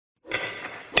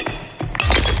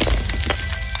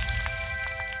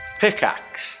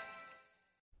Pickaxe.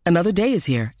 Another day is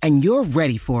here, and you're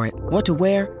ready for it. What to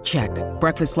wear? Check.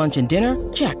 Breakfast, lunch, and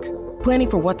dinner? Check.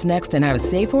 Planning for what's next and how to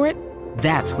save for it?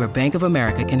 That's where Bank of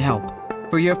America can help.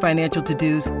 For your financial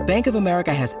to-dos, Bank of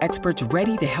America has experts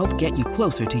ready to help get you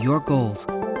closer to your goals.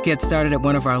 Get started at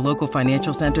one of our local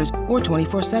financial centers or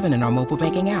 24/7 in our mobile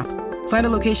banking app. Find a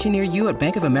location near you at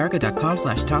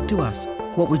bankofamerica.com/talktous.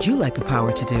 What would you like the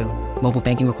power to do? Mobile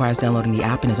banking requires downloading the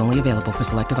app and is only available for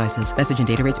select devices. Message and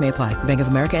data rates may apply. Bank of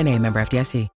America N.A., member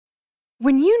FDIC.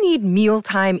 When you need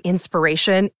mealtime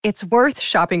inspiration, it's worth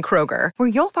shopping Kroger, where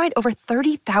you'll find over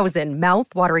 30,000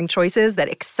 mouth-watering choices that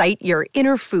excite your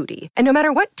inner foodie. And no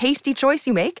matter what tasty choice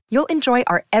you make, you'll enjoy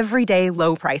our everyday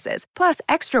low prices, plus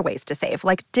extra ways to save,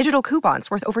 like digital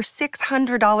coupons worth over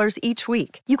 $600 each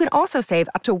week. You can also save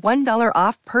up to $1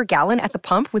 off per gallon at the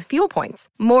pump with fuel points.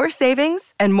 More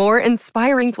savings and more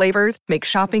inspiring flavors make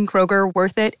shopping Kroger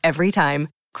worth it every time.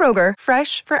 Kroger,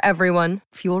 fresh for everyone.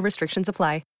 Fuel restrictions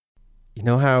apply. You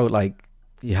know how, like,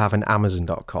 you have an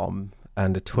Amazon.com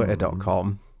and a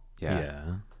Twitter.com? Yeah.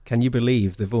 Can you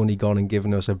believe they've only gone and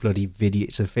given us a bloody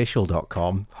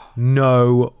VidiotsOfficial.com?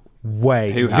 No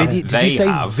way. Who have Did they you say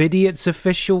have?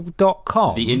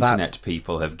 VidiotsOfficial.com? The internet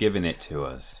people have given it to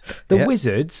us. The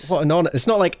wizards? What an honor. It's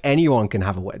not like anyone can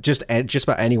have a just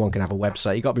about anyone can have a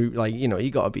website. You got to be like,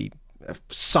 you got to be a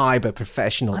cyber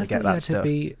professional to get that stuff.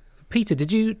 Peter,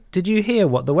 did you hear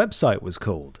what the website was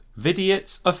called?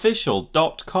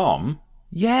 VidiotsOfficial.com.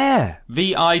 Yeah.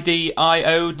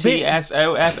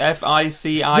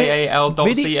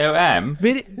 VidiotsOfficial.com.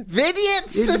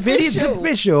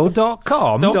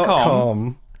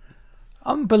 VidiotsOfficial.com.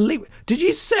 Unbelievable. Did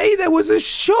you say there was a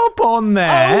shop on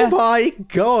there? Oh my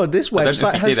God, this website I don't know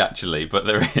if he did actually, but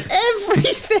there is.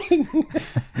 everything.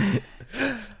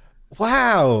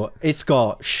 Wow, it's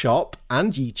got shop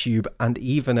and YouTube and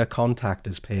even a contact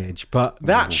us page. But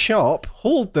that shop,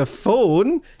 hold the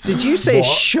phone. Did you say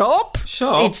shop?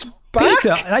 Shop? It's back.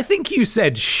 Peter, I think you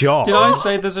said shop. Did I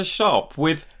say there's a shop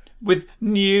with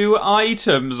new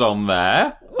items on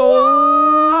there?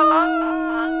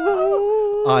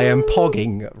 I am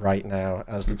pogging right now,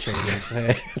 as the children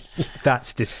say.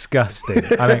 That's disgusting.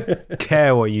 I don't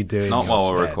care what you do. in Not your while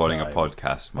we're spare recording time. a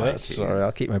podcast, Mikey. Sorry,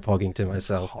 I'll keep my pogging to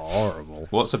myself. Horrible.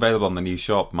 What's available on the new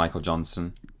shop, Michael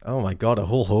Johnson? Oh my God, a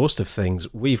whole host of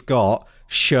things. We've got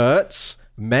shirts,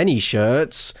 many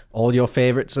shirts. All your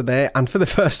favourites are there. And for the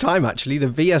first time, actually, the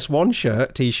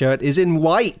VS1 t-shirt is in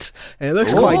white. And it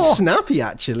looks quite snappy,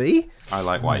 actually. I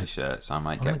like white shirts. I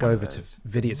might I'm going get to go over to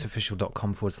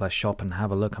VidiotsOfficial.com/shop and have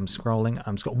a look. I'm scrolling.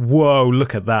 Whoa,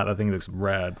 look at that. That thing looks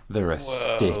rad. There are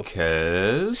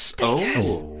stickers.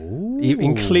 Oh.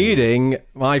 Including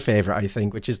my favourite, I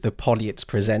think, which is the Podiots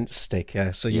Presents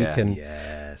sticker. So you can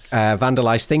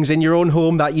vandalise things in your own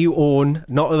home that you own,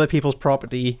 not other people's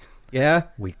property. Yeah?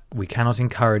 We cannot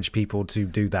encourage people to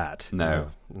do that.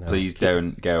 No. Please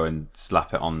don't go and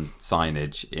slap it on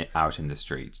signage out in the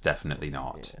streets. Definitely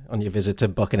not. On your visit to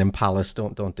Buckingham Palace,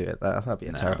 don't do it there. That'd be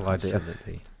a terrible idea.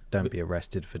 Absolutely. Don't be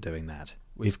arrested for doing that.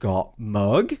 We've got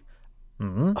mug,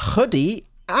 hoodie,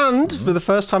 and for the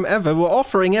first time ever, we're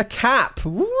offering a cap.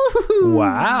 Woo-hoo.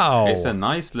 Wow. It's a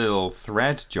nice little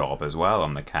thread job as well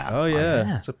on the cap. Oh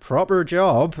yeah, it's a proper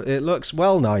job. It looks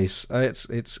nice.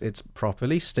 It's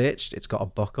properly stitched. It's got a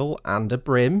buckle and a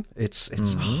brim. It's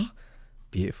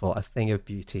beautiful, a thing of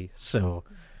beauty. So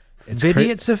it's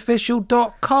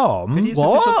VidiotsOfficial.com?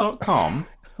 VidiotsOfficial.com?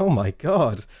 Oh my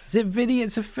God. Is it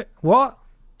VidiotsOfficial? What?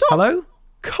 Hello?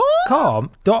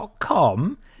 .com?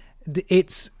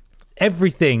 It's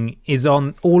everything is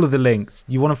on all of the links.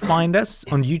 You want to find us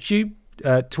on YouTube,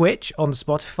 Twitch, on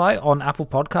Spotify, on Apple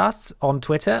Podcasts, on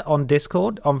Twitter, on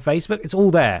Discord, on Facebook. It's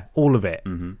all there, all of it.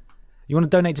 Mm-hmm. You want to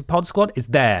donate to Pod Squad? It's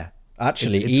there.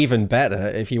 Actually, it's even better,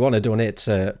 if you want to donate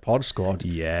to Pod Squad,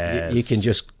 yes. you can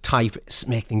just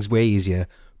make things way easier.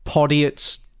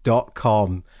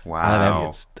 Podiots.com. Wow. And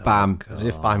then, bam, as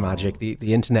if by magic,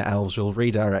 the internet elves will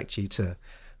redirect you to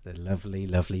the lovely,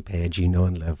 lovely page you know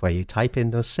and love, where you type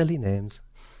in those silly names.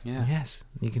 Yeah. Yes,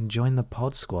 you can join the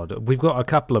Pod Squad. We've got a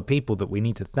couple of people that we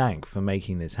need to thank for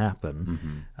making this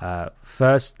happen. Mm-hmm.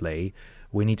 Firstly,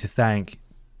 we need to thank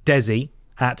Desi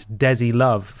at Desi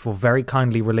Love for very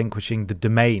kindly relinquishing the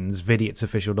domains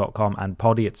VidiotsOfficial.com and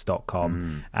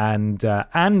Podiots.com. And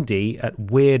Andy at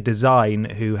Weird Design,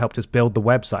 who helped us build the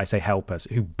website. I say help us,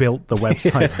 who built the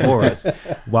website for us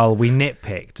while we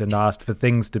nitpicked and asked for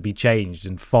things to be changed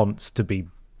and fonts to be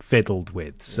fiddled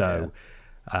with. So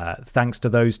thanks to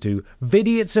those two.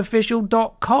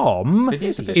 VidiotsOfficial.com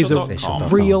is a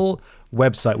real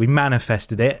website. We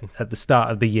manifested it at the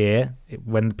start of the year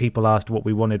when people asked what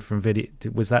we wanted from video.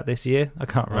 Was that this year? I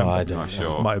can't remember. I'm not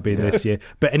sure. It might have been this year.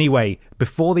 But anyway,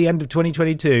 before the end of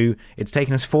 2022, it's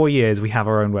taken us 4 years. We have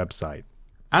our own website.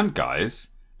 And guys,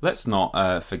 let's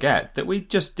not forget that we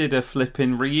just did a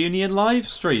flipping reunion live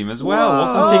stream as well.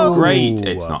 Wasn't it great?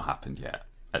 It's not happened yet.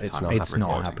 It's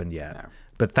not happened yet. No.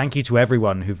 But thank you to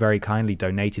everyone who very kindly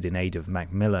donated in aid of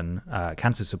Macmillan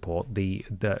cancer support. The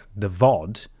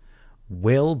VOD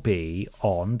will be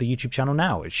on the YouTube channel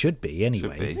now. It should be,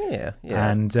 anyway. Should be. Yeah.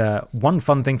 And one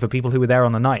fun thing for people who were there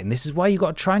on the night, and this is why you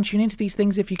got to try and tune into these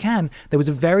things if you can, there was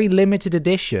a very limited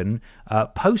edition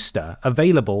poster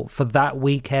available for that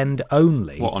weekend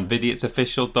only. What, on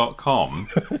VidiotsOfficial.com?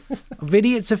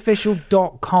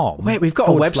 VidiotsOfficial.com. Wait, we've got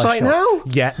a website now?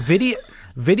 Yeah,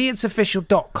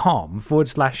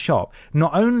 VidiotsOfficial.com/shop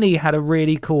not only had a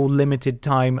really cool limited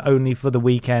time only for the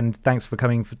weekend, thanks for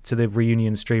coming to the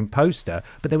reunion stream poster,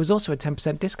 but there was also a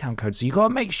 10% discount code. So you got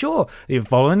to make sure that you're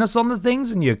following us on the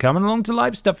things and you're coming along to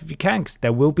live stuff if you can, because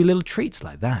there will be little treats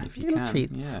like that. If you can,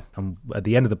 treats. yeah. And at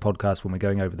the end of the podcast, when we're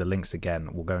going over the links again,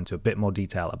 we'll go into a bit more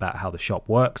detail about how the shop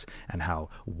works and how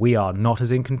we are not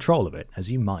as in control of it as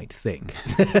you might think.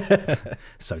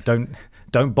 So don't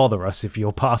bother us if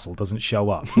your parcel doesn't show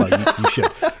up. Well,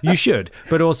 you should,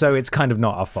 but also it's kind of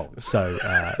not our fault. So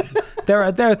there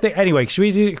are things. Anyway, should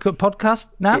we do a podcast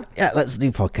now? Yeah, let's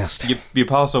do podcast. Your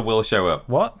parcel will show up.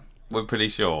 What? We're pretty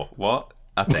sure. What?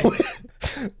 I think.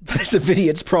 That's a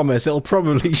Vidiots promise. It'll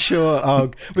probably show.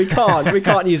 Oh, we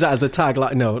can't use that as a tag.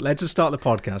 Like, no, let's just start the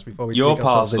podcast before we. Your dig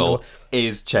ourselves parcel into...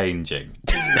 is changing.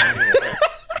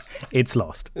 It's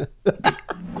lost.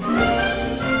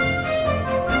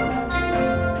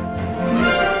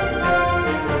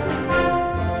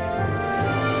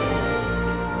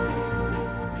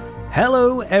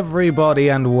 Hello, everybody,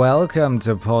 and welcome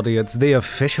to Podiots, the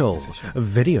official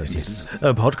Vidiots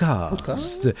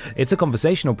podcast. It's a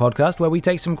conversational podcast where we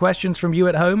take some questions from you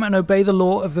at home and obey the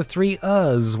law of the 3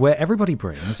 Us, where everybody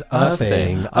brings a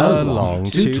thing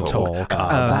along to talk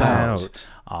about.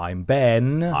 I'm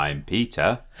Ben. I'm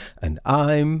Peter. And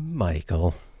I'm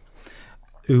Michael.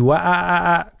 Ooh,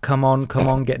 come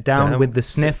on, get down with the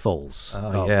sniffles.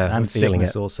 Oh, yeah, and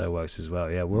sickness also works as well.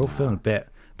 Yeah, we're all feeling a bit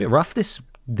rough this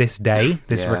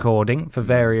recording for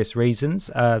various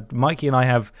reasons. Mikey and I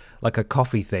have like a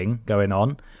coffee thing going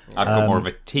on. I've got more of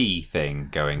a tea thing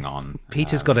going on.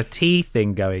 Peter's got a tea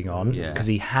thing going on because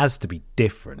he has to be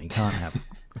different. He can't have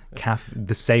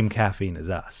the same caffeine as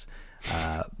us.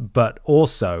 But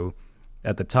also,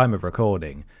 at the time of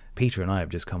recording, Peter and I have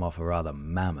just come off a rather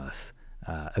mammoth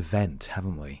event,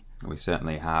 haven't we? We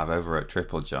certainly have. Over at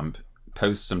Triple Jump,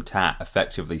 Post Some Tat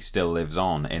effectively still lives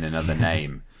on in another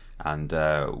name. And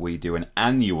we do an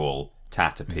annual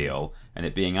tat appeal, and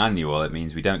it being annual, it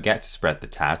means we don't get to spread the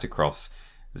tat across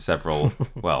several.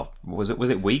 Well, was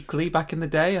it weekly back in the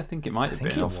day? I think it might have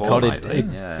been. Or fortnightly.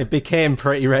 It became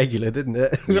pretty regular, didn't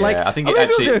it? We were like, I think maybe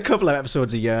actually we'll do a couple of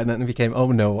episodes a year, and then it became,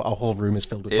 oh no, our whole room is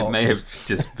filled with boxes. It may have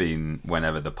just been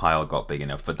whenever the pile got big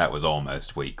enough, but that was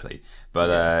almost weekly.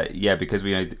 But because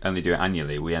we only do it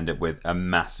annually, we end up with a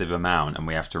massive amount, and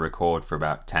we have to record for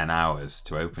about 10 hours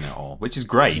to open it all, which is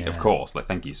great, of course. Like,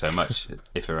 thank you so much.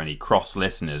 If there are any cross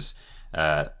listeners,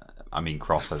 I mean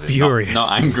cross as in furious,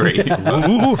 not angry.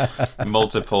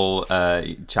 Multiple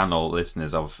channel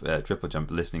listeners of Triple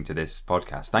Jump listening to this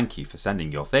podcast, thank you for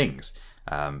sending your things.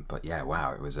 But yeah,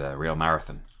 wow, it was a real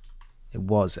marathon. It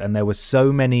was, and there were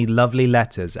so many lovely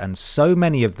letters, and so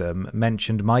many of them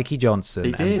mentioned Mikey Johnson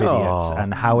and Vidiots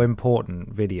and how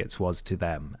important Vidiots was to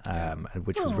them,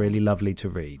 which was really lovely to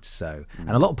read. So, and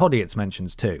a lot of Podiots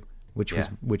mentions too, which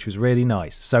was really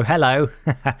nice. So, hello,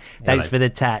 thanks for the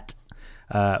tat.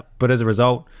 But as a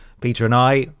result, Peter and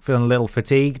I feeling a little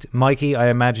fatigued. Mikey, I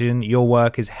imagine your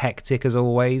work is hectic as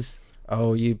always.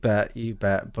 Oh, you bet.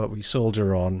 But we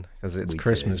soldier on because it's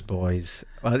Christmas, boys.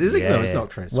 Well, is it? No, it's not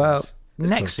Christmas. Well,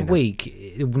 next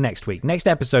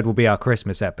episode will be our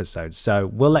Christmas episode. So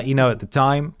we'll let you know at the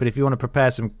time. But if you want to prepare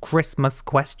some Christmas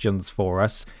questions for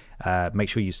us, make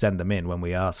sure you send them in when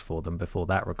we ask for them before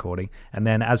that recording. And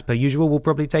then, as per usual, we'll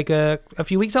probably take a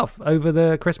few weeks off over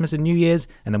the Christmas and New Year's,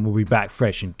 and then we'll be back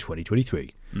fresh in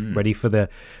 2023, ready for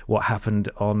what happened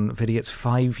on Vidiots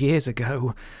 5 years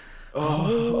ago.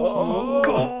 Oh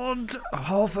God!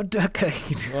 Half a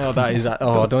decade. Oh, that is.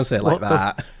 Oh, don't say it like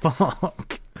that.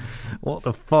 What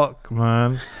the fuck,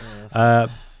 man?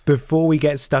 Before we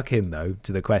get stuck in, though,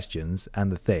 to the questions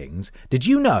and the things, did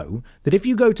you know that if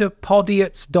you go to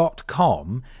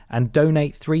podiots.com and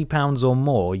donate £3 or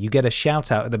more, you get a shout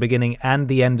out at the beginning and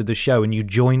the end of the show, and you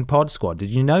join Pod Squad? Did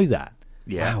you know that?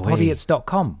 Yeah. Wow.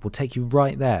 Podiots.com will take you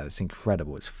right there. It's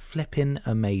incredible. It's flipping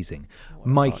amazing.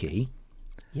 Mikey,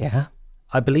 Yeah.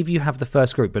 I believe you have the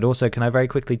first group, but also can I very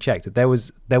quickly check that there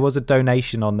was a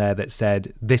donation on there that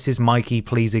said, "This is Mikey,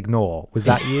 please ignore." Was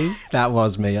that you? That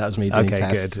was me. That was me doing Okay,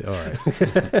 tests. good. All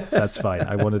right. That's fine.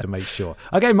 I wanted to make sure.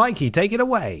 Okay, Mikey, take it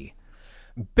away.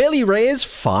 Billy Ray's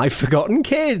 5 Forgotten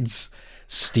Kids.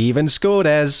 Steven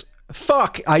Scodes.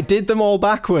 Fuck, I did them all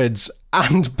backwards.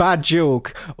 And bad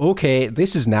joke. Okay,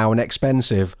 this is now an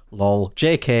expensive. Lol.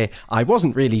 JK, I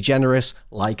wasn't really generous,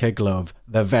 like a glove.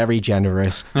 The very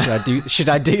generous. Should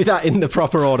I do that in the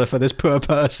proper order for this poor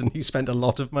person who spent a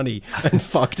lot of money and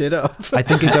fucked it up? I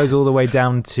think it goes all the way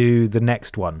down to the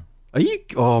next one. Are you?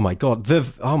 Oh my god.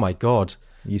 Oh my god.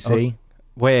 You see?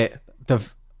 Wait. The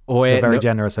very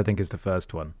generous, I think, is the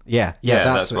first one. Yeah.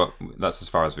 That's as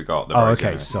far as we got. The Oh, very okay.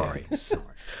 generous. Sorry.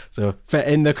 So,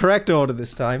 in the correct order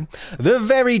this time. The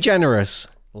very generous,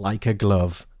 like a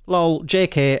glove. Lol,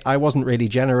 JK, I wasn't really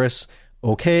generous.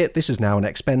 Okay, this is now an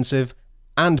expensive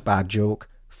and bad joke.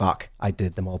 Fuck, I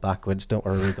did them all backwards. Don't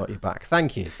worry, we got you back.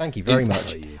 Thank you very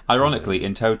much. Ironically,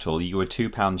 in total, you were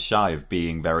 £2 shy of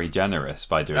being very generous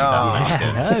by doing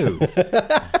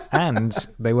that. No. And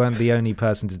they weren't the only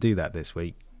person to do that this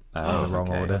week. In the wrong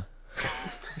order.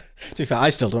 To be fair, I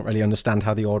still don't really understand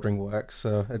how the ordering works,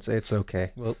 so it's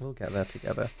okay. We'll get there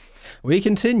together. We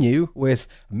continue with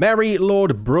Mary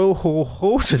Lord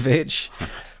Brohotovich,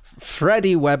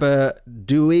 Freddie Weber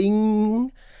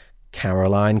doing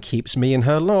Caroline Keeps Me in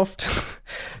Her Loft.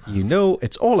 You know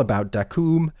it's all about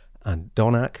Dacoum and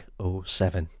Donak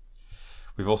 07.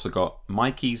 We've also got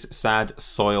Mikey's Sad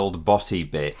Soiled Body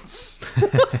Bits.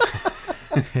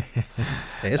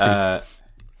 Tasty.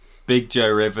 Big Joe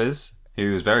Rivers,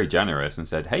 who was very generous and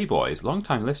said, "Hey boys, long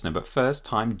time listener but first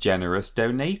time generous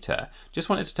donator. Just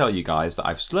wanted to tell you guys that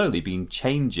I've slowly been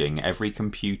changing every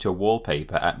computer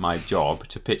wallpaper at my job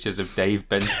to pictures of Dave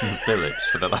Benson Phillips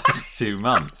for the last 2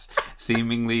 months.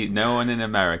 Seemingly no one in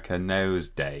America knows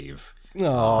Dave."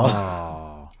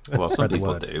 Aww. Well, some Spread the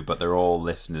people word. do, but they're all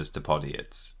listeners to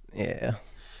Podiots. Yeah.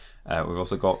 We've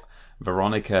also got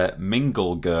Veronica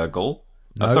Mingle-Gurgle.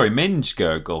 Oh, sorry, Minge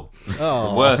Gurgle. It's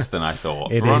worse than I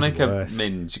thought. It is Veronica worse.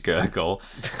 Minge Gurgle.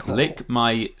 Lick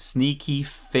my sneaky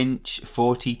Finch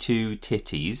 42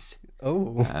 titties.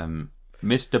 Oh.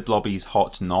 Mr. Blobby's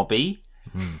hot nobby.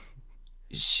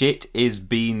 Shit is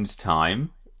beans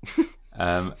time.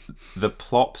 The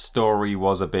plop story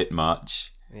was a bit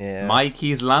much. Yeah.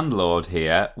 Mikey's landlord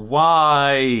here.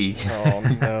 Why? Oh,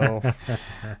 no.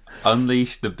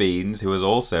 Unleashed the Beans, who was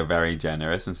also very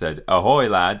generous and said, "Ahoy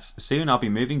lads, soon I'll be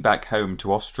moving back home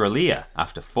to Australia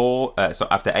after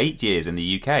 8 years in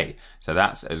the UK. So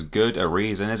that's as good a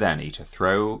reason as any to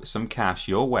throw some cash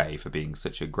your way for being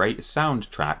such a great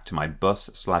soundtrack to my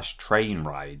bus/train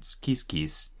rides. Kiss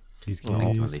kiss."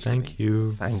 Thank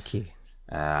you. Thank you.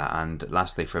 And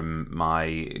lastly from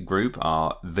my group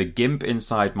are The Gimp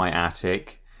Inside My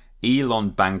Attic, Elon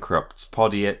Bankrupts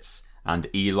Podiots, and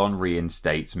Elon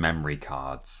Reinstates Memory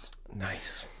Cards.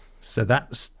 Nice. So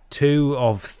that's 2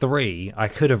 of 3. I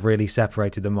could have really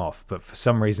separated them off, but for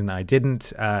some reason I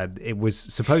didn't. It was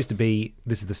supposed to be,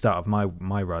 this is the start of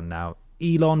my run now,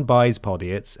 Elon buys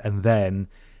Podiots, and then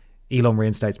Elon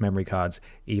reinstates memory cards,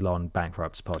 Elon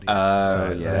bankrupts Podiots.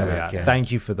 So there we are. okay.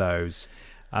 Thank you for those.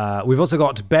 We've also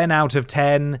got Ben out of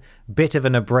 10, bit of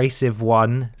an abrasive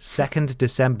one, 2nd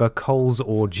December Coles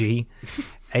orgy,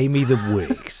 Amy the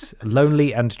Wigs,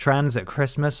 lonely and trans at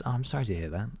Christmas. Oh, I'm sorry to hear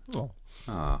that.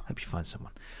 Hope you find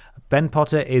someone. Ben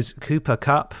Potter is Cooper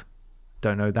Cup.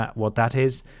 Don't know what that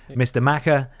is. Mr.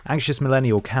 Macca, anxious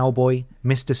millennial cowboy,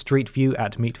 Mr. Street View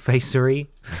at Meat Facery.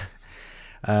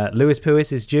 Louis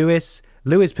Puis is Jewish,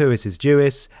 Louis Puis is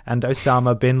Jewish, and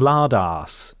Osama bin Laden.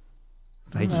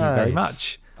 Thank you very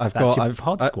much. I've That's got your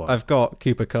pod squad. I've got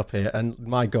Cooper Cup here, and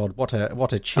my God, what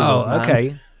a chiseled Oh, man.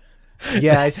 okay.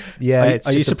 Yeah, it's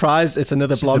Are you surprised? It's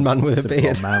another blonde man with a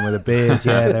beard. Blonde man with a beard.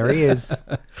 Yeah, there he is.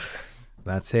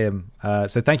 That's him.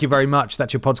 So thank you very much.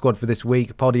 That's your pod squad for this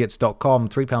week. Podiots.com.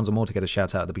 £3 or more to get a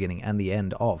shout out at the beginning and the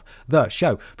end of the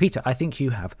show. Peter, I think you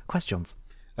have questions.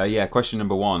 Question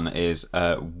number 1 is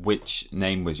which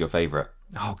name was your favourite?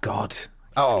 Oh, God.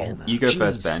 Oh, You go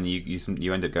first, Ben.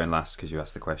 You end up going last because you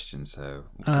asked the question. So,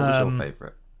 what was your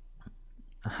favourite?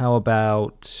 How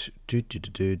about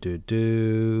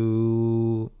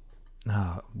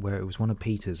where it was one of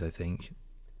Peter's, I think.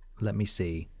 Let me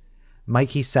see.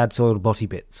 Mikey's Sad Soiled Body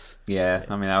Bits. Yeah,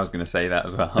 I mean, I was going to say that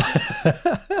as well.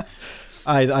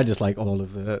 I just like all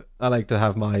of the. I like to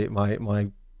have my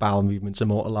bowel movements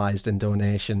immortalised in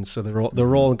donations, so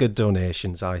they're all good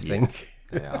donations, I think.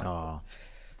 They are. Oh,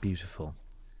 beautiful.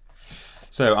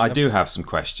 So I do have some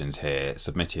questions here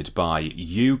submitted by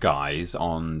you guys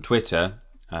on Twitter,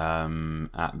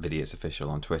 at VidiotsOfficial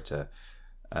on Twitter.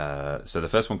 So the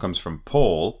first one comes from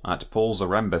Paul at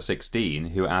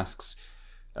PaulZaremba16, who asks,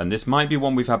 and this might be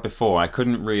one we've had before, I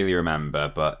couldn't really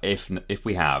remember, but if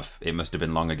we have, it must have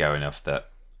been long ago enough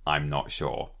that I'm not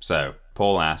sure. So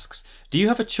Paul asks, do you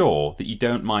have a chore that you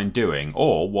don't mind doing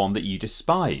or one that you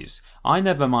despise? I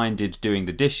never minded doing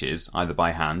the dishes, either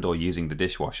by hand or using the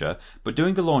dishwasher, but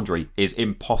doing the laundry is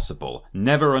impossible.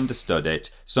 Never understood it.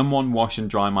 Someone wash and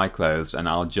dry my clothes and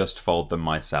I'll just fold them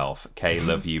myself. K,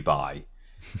 love you, bye.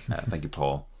 Thank you,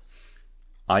 Paul.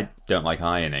 I don't like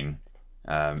ironing.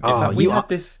 In fact, we had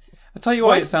this... I'll tell you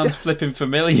why it sounds flipping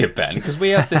familiar, Ben, because we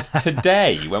had this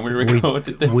today when we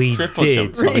recorded the triple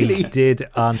jump. We did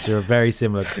answer a very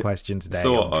similar question today.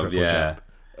 Sort of, yeah.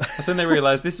 That's when they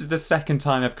realised this is the second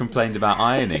time I've complained about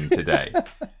ironing today.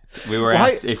 We were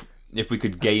asked if we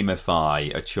could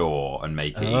gamify a chore and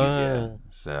make it easier.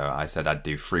 So I said I'd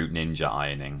do Fruit Ninja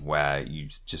ironing, where you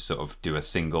just sort of do a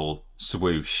single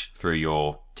swoosh through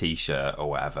your t-shirt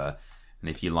or whatever, and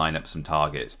if you line up some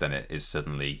targets, then it is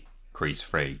suddenly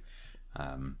crease-free.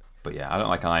 But yeah, I don't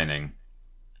like ironing.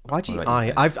 Why do you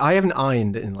iron? I haven't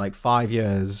ironed in like 5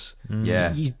 years.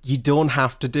 Yeah. You don't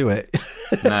have to do it.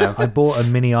 No. I bought a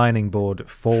mini ironing board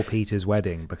for Peter's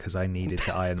wedding because I needed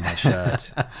to iron my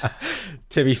shirt.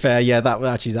 To be fair, yeah, that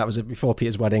was before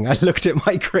Peter's wedding. I looked at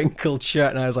my crinkled shirt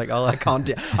and I was like, oh, I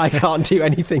can't do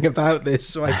anything about this.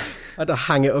 So I had to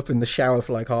hang it up in the shower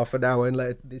for like half an hour and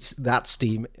let that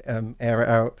steam air it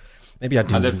out. Maybe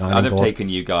I'd have taken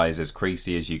you guys as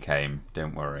creasy as you came.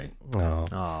 Don't worry.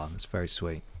 Oh, that's very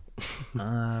sweet.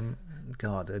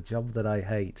 God, a job that I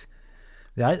hate.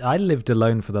 I lived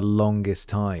alone for the longest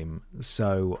time,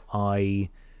 so I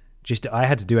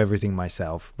had to do everything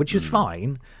myself, which is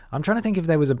fine. I'm trying to think if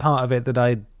there was a part of it that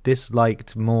I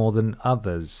disliked more than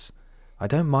others. I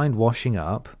don't mind washing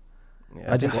up.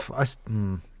 Yeah,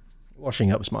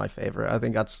 washing up is my favourite. I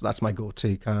think that's my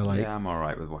go-to kind of like. Yeah, I'm all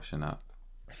right with washing up.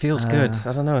 It feels good.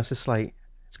 I don't know. It's just like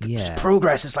it's just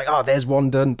progress. It's like, oh, there's one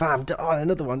done. Bam,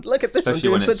 another one. Look at this. Especially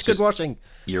I'm doing such good washing.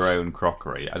 Your own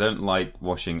crockery. I don't like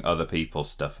washing other people's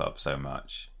stuff up so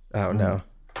much. Oh no.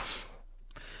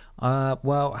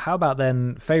 Well, how about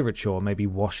then favourite chore? Maybe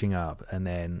washing up, and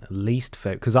then least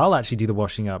favourite, because I'll actually do the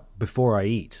washing up before I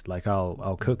eat. Like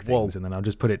I'll cook things and then I'll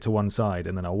just put it to one side,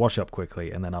 and then I'll wash up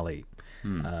quickly, and then I'll eat.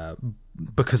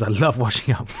 Because I love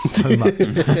washing up so much.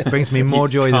 It brings me more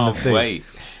joy than the food. Wait.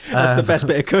 That's the best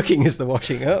bit of cooking is the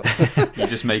washing up. You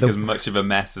just make as much of a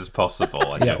mess as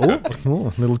possible.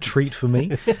 Little treat for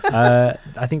me. I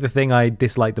think the thing I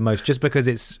dislike the most, just because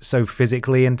it's so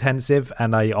physically intensive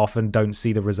and I often don't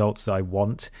see the results that I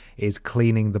want, is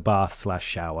cleaning the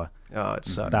bath/shower. Oh, it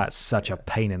sucks. That's such a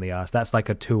pain in the ass. That's like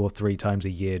a 2 or 3 times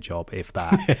a year job, if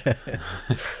that.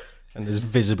 And there's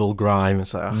visible grime.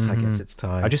 It's like, I guess it's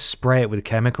time. I just spray it with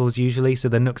chemicals usually, so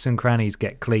the nooks and crannies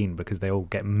get clean because they all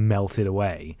get melted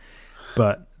away.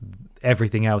 But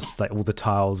everything else, like all the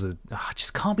tiles, I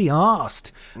just can't be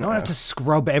arsed. I don't have to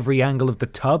scrub every angle of the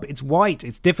tub. It's white.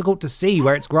 It's difficult to see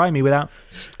where it's grimy without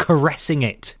caressing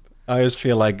it. I always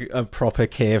feel like a proper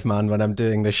caveman when I'm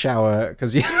doing the shower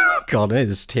because, God, it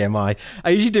is TMI. I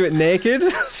usually do it naked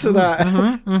so that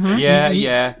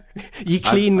you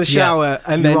clean the shower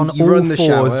and then you run the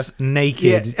shower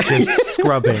naked, just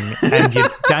scrubbing, and your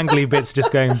dangly bits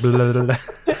just going blah, blah, blah.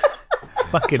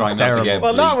 Fucking trying terrible. Not to get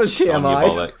well, that was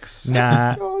TMI.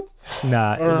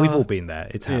 Nah, we've all been there.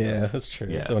 It's happened. Yeah, that's true.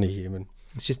 Yeah. It's only human.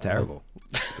 It's just terrible.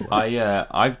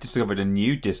 I've discovered a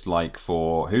new dislike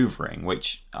for hoovering,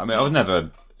 which I was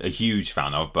never a huge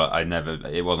fan of, but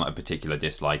it wasn't a particular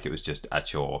dislike, it was just a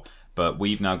chore. But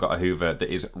we've now got a hoover that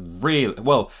is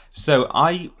until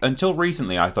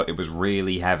recently I thought it was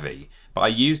really heavy, but I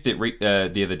used it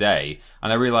the other day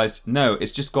and I realised no,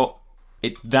 it's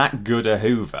that good a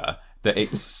hoover that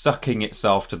it's sucking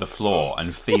itself to the floor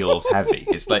and feels heavy.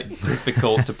 It's like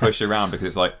difficult to push around because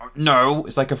it's like, no,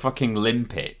 it's like a fucking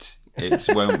limpet. It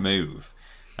just won't move.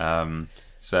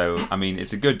 So, I mean,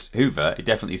 it's a good hoover. It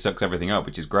definitely sucks everything up,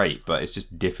 which is great, but it's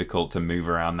just difficult to move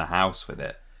around the house with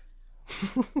it.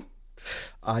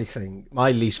 I think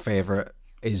my least favourite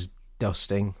is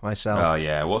dusting myself. Oh,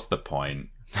 yeah. What's the point?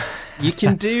 You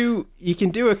can do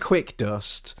a quick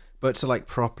dust, but to like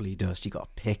properly dust, you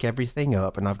got to pick everything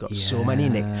up, and I've got so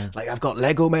many I've got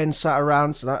Lego men sat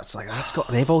around, so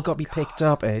they've all got to be picked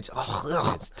up. And it's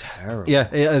terrible. Yeah,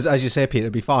 as you say, Peter,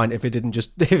 it'd be fine if it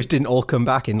didn't all come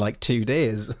back in like 2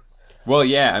 days. Well,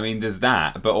 yeah, I mean, there's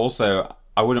that, but also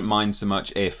I wouldn't mind so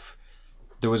much if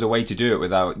there was a way to do it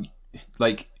without,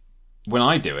 like, when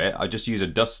I do it, I just use a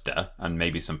duster and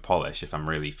maybe some polish if I'm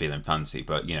really feeling fancy.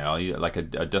 But, I'll use like a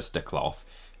duster cloth.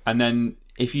 And then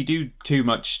if you do too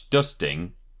much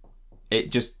dusting,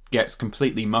 it just gets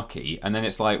completely mucky. And then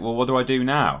it's like, well, what do I do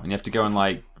now? And you have to go and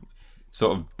like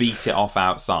sort of beat it off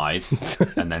outside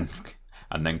and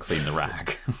then clean the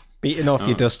rag. Beating off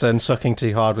your duster and sucking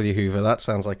too hard with your Hoover. That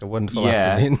sounds like a wonderful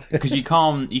afternoon. Because you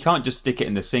can't just stick it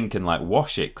in the sink and like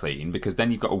wash it clean, because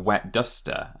then you've got a wet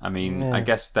duster. I mean, I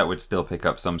guess that would still pick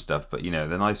up some stuff, but the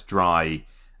nice dry,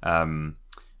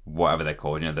 whatever they're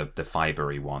called, the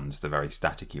fibery ones, the very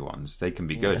staticky ones, they can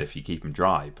be good if you keep them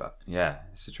dry. But yeah,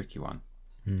 it's a tricky one.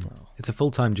 It's a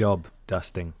full-time job,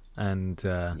 dusting, and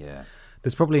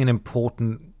there's probably an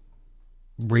important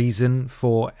reason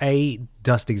for A,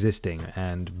 dust existing,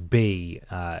 and B,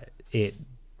 it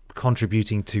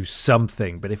contributing to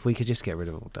something. But if we could just get rid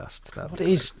of all dust, what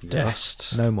is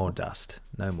dust? No more dust.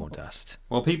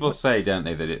 Well, people say, don't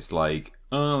they, that it's like,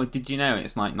 oh, did you know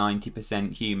it's like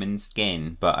 90% human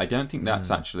skin? But I don't think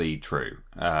that's actually true.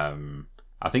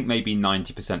 I think maybe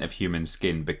 90% of human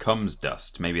skin becomes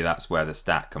dust. Maybe that's where the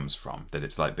stat comes from, that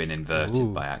it's like been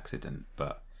inverted by accident.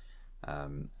 But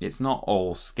it's not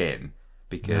all skin.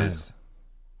 Because,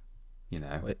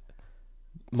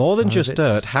 more than just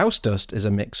dirt, house dust is a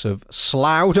mix of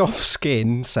sloughed off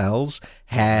skin cells,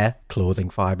 hair, clothing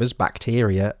fibres,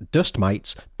 bacteria, dust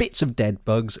mites, bits of dead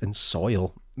bugs, and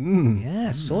soil.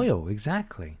 Yeah, soil,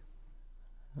 exactly.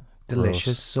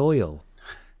 Delicious soil.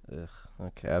 Ugh,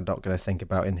 okay, I'm not going to think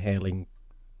about inhaling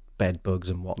bed bugs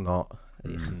and whatnot.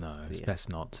 No, it's best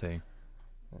not to.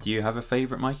 Do you have a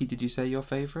favourite, Mikey? Did you say your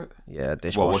favourite? Yeah,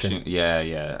 dishwashing.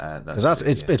 Because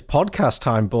it's podcast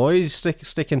time, boys.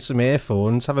 Stick in some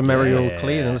earphones, have a merry old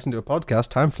clean, and listen to a podcast.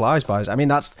 Time flies by. I mean,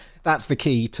 that's the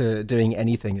key to doing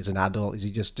anything as an adult. Is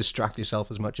you just distract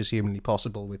yourself as much as humanly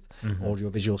possible with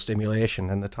audio-visual stimulation,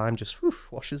 and the time just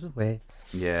washes away.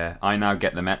 Yeah, I now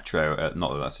get the Metro.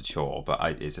 Not that that's a chore, but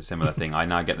it's a similar thing. I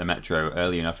now get the Metro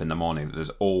early enough in the morning that there's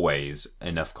always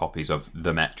enough copies of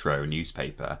the Metro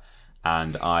newspaper.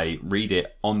 And I read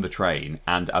it on the train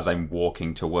and as I'm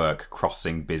walking to work,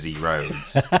 crossing busy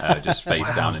roads, just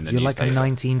face down in the newspaper. You're like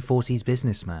a 1940s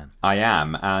businessman. I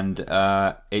am, and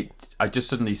I just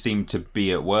suddenly seem to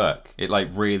be at work. It like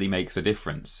really makes a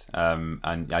difference.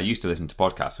 And I used to listen to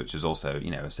podcasts, which is also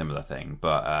a similar thing.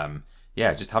 But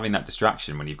just having that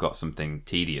distraction when you've got something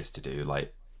tedious to do,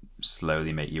 like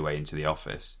slowly make your way into the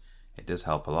office, it does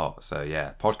help a lot. So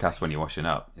yeah, podcast when you're washing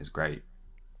up is great.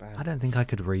 I don't think I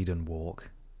could read and walk.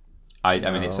 I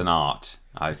mean, it's an art.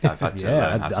 I've had to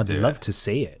learn how to do it. I'd love to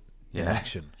see it in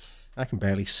action. I can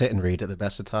barely sit and read at the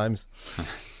best of times.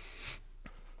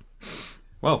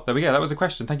 Well, there we go. That was a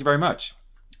question. Thank you very much.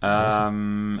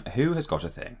 Who has got a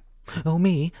thing? Oh,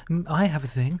 me? I have a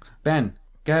thing. Ben,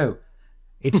 go.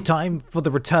 It's time for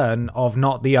the return of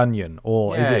Not the Onion,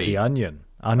 or is it the Onion?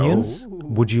 Onions?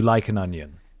 Would you like an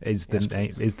onion? Is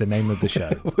the name of the show.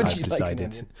 I've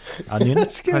decided. Like onion?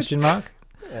 Question mark?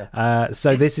 Yeah.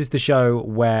 So this is the show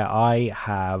where I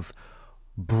have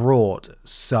brought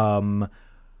some...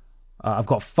 I've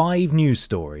got 5 news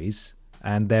stories,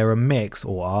 and they're a mix,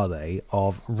 or are they,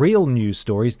 of real news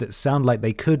stories that sound like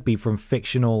they could be from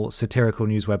fictional satirical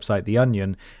news website The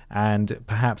Onion, and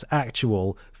perhaps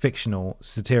actual fictional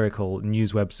satirical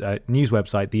news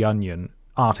website The Onion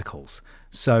articles.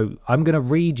 So I'm going to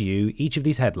read you each of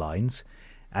these headlines,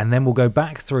 and then we'll go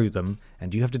back through them,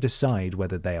 and you have to decide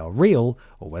whether they are real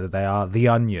or whether they are The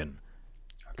Onion.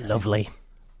 Okay. Lovely.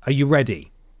 Are you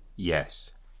ready?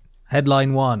 Yes.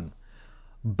 Headline 1.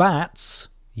 Bats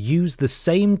use the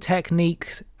same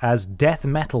techniques as death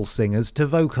metal singers to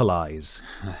vocalise.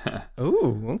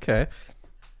 Ooh, okay.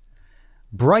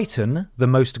 Brighton, the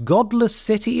most godless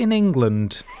city in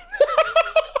England.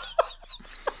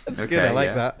 That's okay, good, I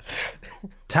like that.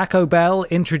 Taco Bell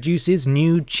introduces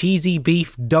new cheesy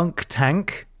beef dunk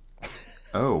tank.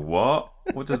 Oh, what?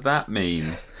 What does that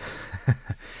mean?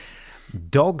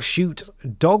 Dog shoots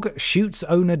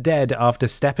owner dead after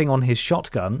stepping on his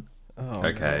shotgun. Oh,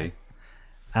 okay.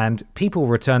 No. And people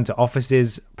return to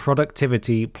offices,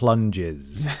 productivity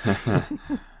plunges.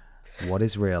 What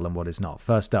is real and what is not?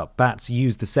 First up, bats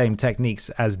use the same techniques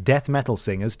as death metal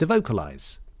singers to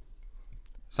vocalise.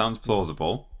 Sounds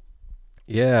plausible.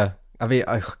 Yeah. I mean,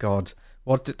 oh God,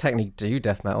 what technique do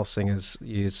death metal singers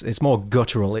use? It's more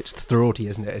guttural. It's throaty,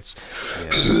 isn't it?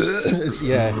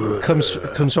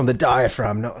 Comes from the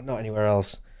diaphragm, not anywhere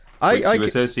else. Which you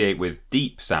associate with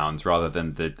deep sounds rather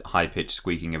than the high-pitched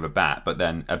squeaking of a bat. But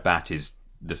then a bat is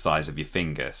the size of your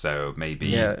finger, so maybe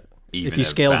even if you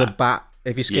scaled a bat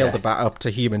If you scaled Yeah. the bat up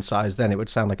to human size, then it would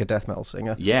sound like a death metal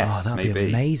singer. Yes, Oh, that'd maybe. be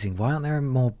amazing. Why aren't there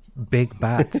more big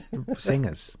bat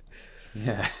singers?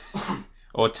 Yeah.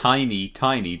 Or tiny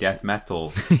death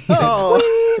metal Oh.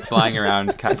 flying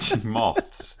around catching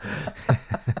moths.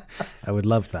 I would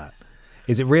love that.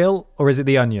 Is it real or is it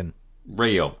The Onion?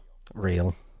 Real.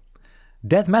 Real.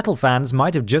 Death metal fans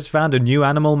might have just found a new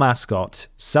animal mascot.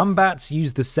 Some bats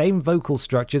use the same vocal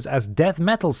structures as death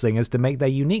metal singers to make their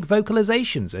unique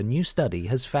vocalizations, a new study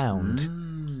has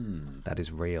found. That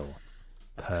is real,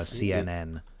 per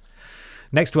CNN.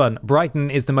 Next one.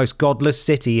 Brighton is the most godless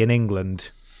city in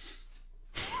England.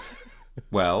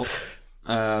 Well,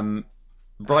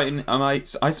 Brighton, I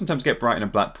sometimes get Brighton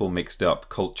and Blackpool mixed up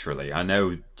culturally. I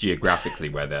know geographically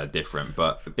where they're different,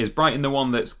 but is Brighton the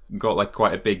one that's got like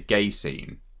quite a big gay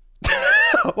scene?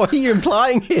 What are you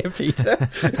implying here, Peter?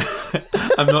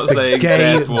 I'm not saying Gay,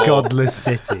 therefore, godless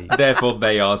city. therefore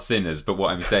they are sinners, but what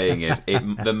I'm saying is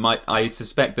I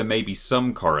suspect there may be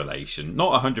some correlation,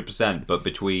 not 100%, but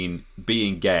between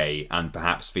being gay and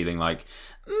perhaps feeling like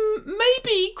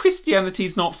maybe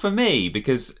Christianity's not for me,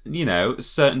 because, you know,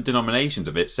 certain denominations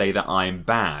of it say that I'm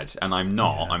bad, and I'm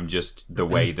not. I'm just the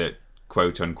way that,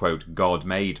 quote unquote, God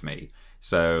made me.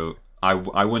 So I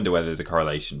wonder whether there's a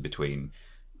correlation between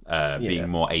being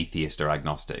more atheist or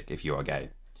agnostic if you are gay.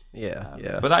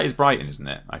 Yeah. But that is Brighton, isn't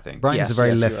it? I think. Brighton's Yes, a very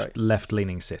yes, you're right.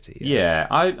 left-leaning city. Yeah,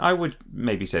 I would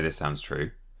maybe say this sounds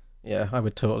true. Yeah, I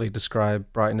would totally describe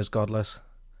Brighton as godless.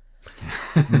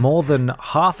 More than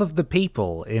half of the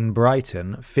people in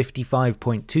Brighton,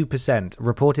 55.2%,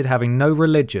 reported having no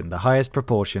religion, the highest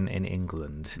proportion in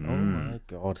England. Oh my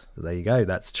God. So there you go.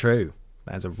 That's true.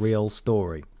 That's a real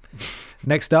story.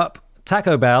 Next up,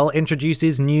 Taco Bell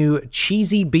introduces new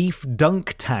cheesy beef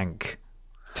dunk tank.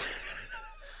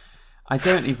 I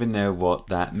don't even know what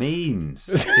that means.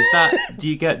 Do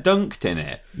you get dunked in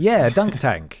it? Yeah, dunk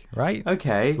tank, right?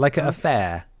 Okay. Like at a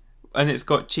fair. And it's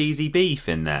got cheesy beef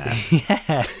in there.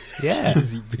 Yeah.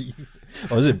 Cheesy beef.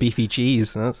 Or is it beefy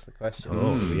cheese? That's the question.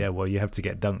 Oh, yeah. Well, you have to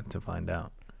get dunked to find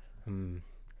out.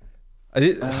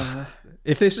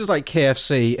 If this is like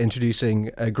KFC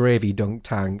introducing a gravy dunk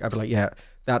tank, I'd be like, yeah,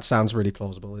 that sounds really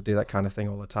plausible. They do that kind of thing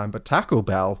all the time. But Taco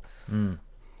Bell,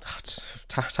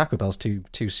 Taco Bell's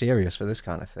too serious for this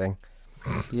kind of thing.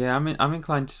 Yeah, I'm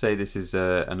inclined to say this is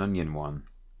an onion one.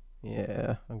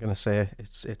 Yeah, I'm gonna say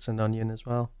it's an onion as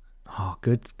well. Oh,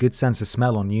 good sense of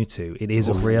smell on you two. It is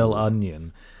a real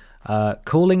onion.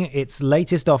 Calling its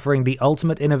latest offering the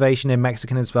ultimate innovation in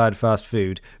Mexican-inspired fast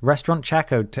food, restaurant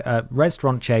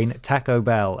chain Taco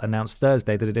Bell announced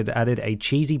Thursday that it had added a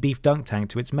cheesy beef dunk tank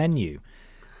to its menu.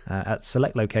 At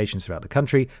select locations throughout the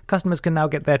country, customers can now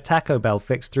get their Taco Bell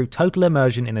fix through total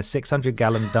immersion in a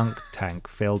 600-gallon dunk tank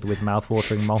filled with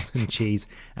mouth-watering molten cheese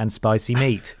and spicy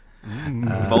meat.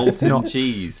 Molten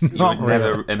cheese. You not would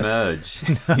never emerge.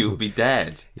 You would be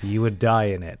dead. You would die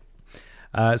in it.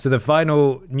 So the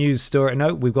final news story...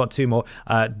 No, we've got two more.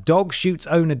 Dog shoots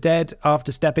owner dead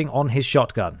after stepping on his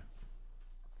shotgun.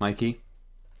 Mikey?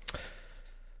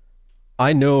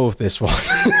 I know this one.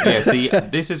 Yeah, see,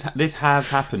 this has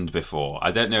happened before. I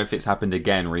don't know if it's happened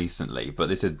again recently, but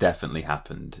this has definitely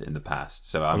happened in the past.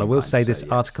 So Well, I will say this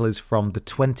article is from the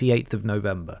 28th of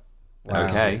November.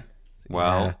 Okay.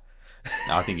 Well,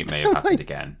 I think it may have happened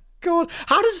again. God,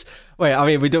 how does? Wait, I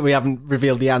mean, we haven't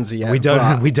revealed the answer yet. We don't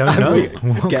know.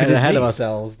 We're What getting could it ahead be? of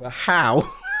ourselves. But how?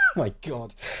 Oh my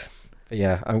God. But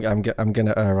yeah, I'm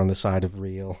gonna err on the side of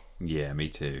real. Yeah, me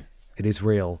too. It is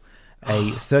real.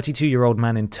 A 32-year-old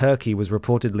man in Turkey was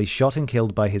reportedly shot and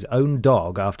killed by his own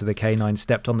dog after the canine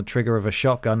stepped on the trigger of a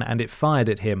shotgun and it fired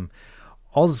at him.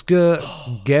 Ozgur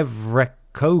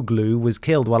Gevrekoglu was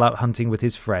killed while out hunting with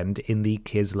his friend in the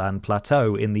Kizlan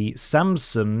Plateau in the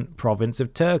Samsun province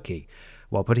of Turkey.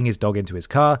 While putting his dog into his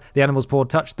car, the animal's paw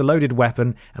touched the loaded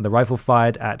weapon and the rifle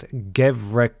fired at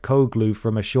Gevrekoglu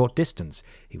from a short distance.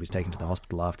 He was taken to the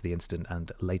hospital after the incident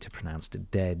and later pronounced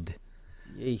dead.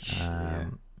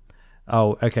 Yeesh.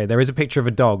 Oh, okay, there is a picture of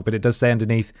a dog, but it does say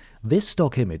underneath, this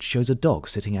stock image shows a dog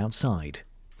sitting outside.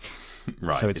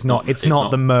 Right. So it's not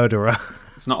the murderer.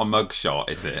 It's not a mug shot,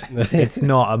 is it? It's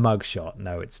not a mugshot.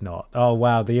 No, it's not. Oh,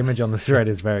 wow, the image on the thread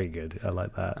is very good. I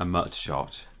like that. A mutt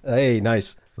shot. Hey,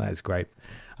 nice. That is great.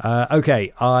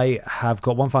 Okay, I have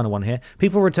got one final one here.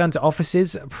 People return to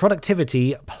offices,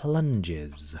 productivity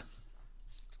plunges.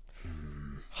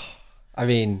 I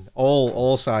mean,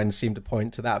 all signs seem to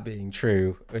point to that being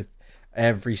true with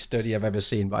every study I've ever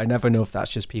seen, but I never know if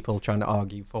that's just people trying to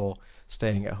argue for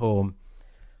staying at home.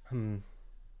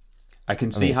 I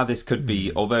can see how this could be,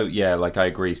 although, yeah, like I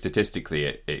agree, statistically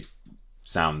it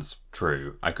sounds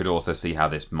true. I could also see how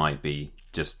this might be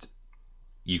just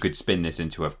you could spin this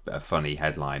into a funny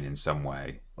headline in some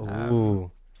way.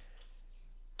 Ooh.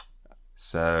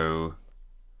 So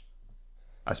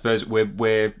I suppose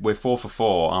we're 4 for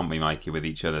 4, aren't we, Mikey, with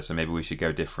each other? So maybe we should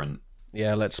go different.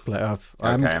 Yeah, let's split up.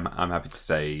 Okay, I'm happy to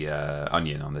say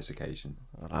onion on this occasion.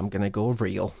 I'm going to go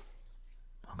real.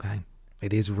 Okay.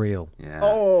 It is real. Yeah.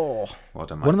 Oh. Well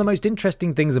done, One of the Mikey. most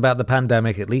interesting things about the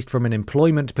pandemic, at least from an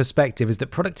employment perspective, is that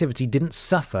productivity didn't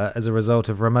suffer as a result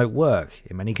of remote work.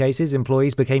 In many cases,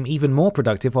 employees became even more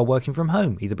productive while working from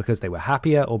home, either because they were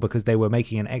happier or because they were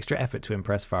making an extra effort to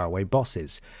impress faraway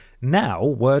bosses. Now,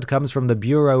 word comes from the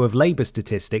Bureau of Labour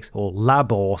Statistics, or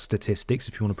Labor Statistics,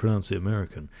 if you want to pronounce it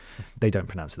American. They don't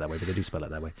pronounce it that way, but they do spell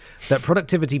it that way. That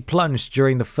productivity plunged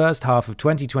during the first half of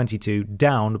 2022,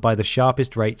 down by the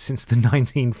sharpest rate since the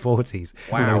 1940s.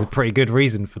 Wow. There's a pretty good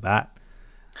reason for that.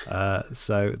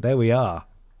 So there we are.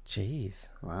 Jeez.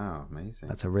 Wow, amazing.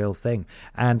 That's a real thing.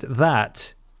 And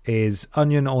that is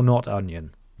onion or not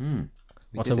onion.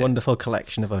 What a wonderful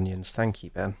collection of onions. Thank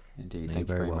you, Ben. Indeed, You're thank you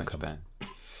very very welcome. much, Ben.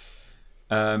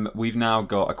 We've now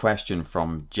got a question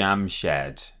from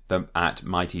Jamshed, at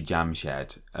Mighty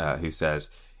Jamshed, who says,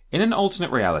 in an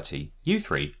alternate reality, you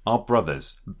three are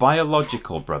brothers,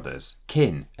 biological brothers,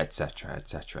 kin, etc.,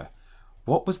 etc.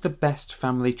 What was the best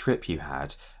family trip you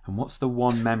had, and what's the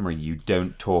one memory you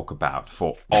don't talk about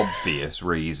for obvious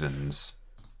reasons?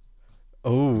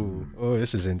 Oh,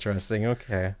 this is interesting.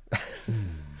 Okay.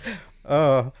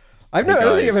 I don't think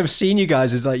I've guys. ever seen you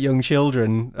guys as like young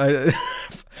children. I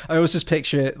always just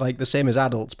picture it like the same as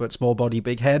adults, but small body,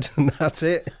 big head, and that's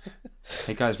it.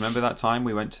 Hey guys, remember that time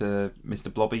we went to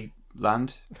Mr. Blobby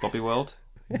Land, Blobby World?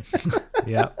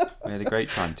 Yeah, We had a great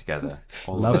time together.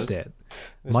 All of loved us. it.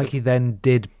 Mikey then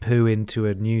did poo into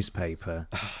a newspaper.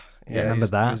 Remember he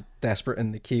was, that? He was desperate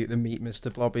and cute to meet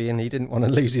Mr. Blobby, and he didn't want to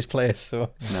lose his place. So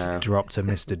No. Dropped to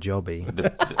Mr. Jobby.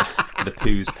 The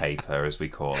poos paper, as we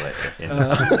call it, in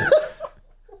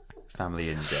family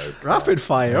in joke. rapid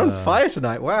fire on fire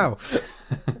tonight. Wow.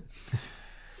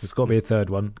 There's got to be a third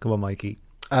one. Come on, Mikey.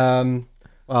 Well,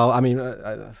 I mean,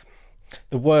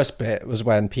 the worst bit was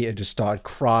when Peter just started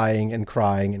crying and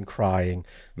crying and crying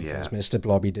because Mr.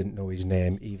 Blobby didn't know his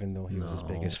name, even though he was his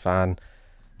biggest fan.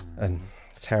 And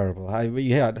terrible.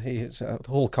 The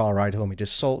whole car ride home, he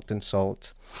just sulked and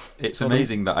sulked. It's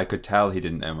amazing that I could tell he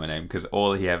didn't know my name because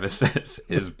all he ever says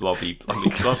is Blobby, Blobby,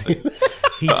 Blobby.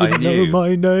 He But I didn't know knew.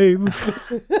 my name.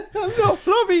 I'm not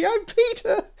Blobby, I'm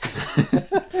Peter.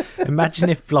 Imagine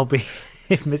if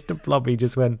Mr. Blobby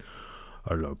just went,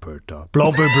 hello, Peter.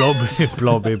 Blobby, Blobby,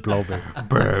 Blobby, Blobby.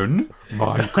 Ben,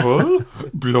 Michael,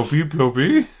 Blobby,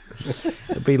 Blobby.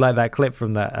 It'd be like that clip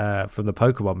from the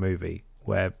Pokemon movie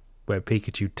where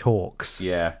Pikachu talks.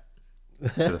 Yeah,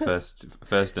 for the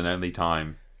first and only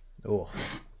time. Oh.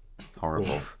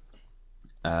 Horrible.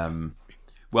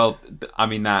 Well, I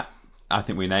mean I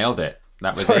think we nailed it.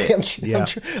 That was Sorry, it.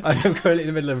 I'm currently in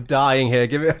the middle of dying here.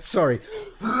 Sorry.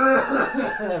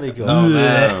 There we go. Oh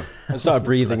no. I started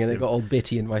breathing and it got all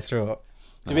bitty in my throat.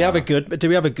 Do we have a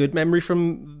good memory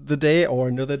from the day or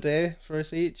another day for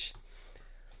us each?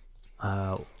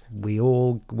 We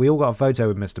all got a photo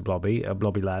with Mr. Blobby at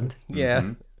Blobbyland.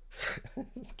 Yeah.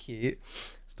 It's cute.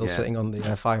 Still Yeah. sitting on the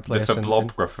The fireplace.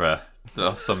 Fablographer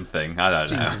or something. I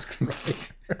don't know. Jesus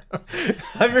Christ.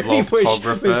 I really wish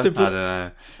Blobtographer? I Mr. don't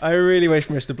know. I really wish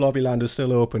Mr. Blobbyland was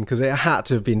still open because it had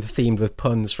to have been themed with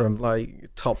puns from like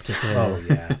top to tail. Oh,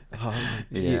 yeah.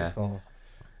 Beautiful.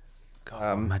 God,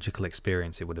 what a magical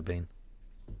experience it would have been.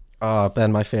 Oh,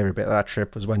 Ben, my favourite bit of that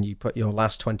trip was when you put your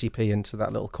last 20p into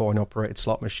that little coin-operated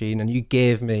slot machine and you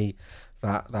gave me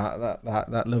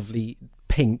that lovely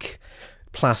pink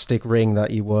plastic ring that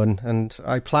you won, and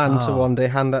I plan to one day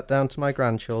hand that down to my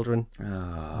grandchildren.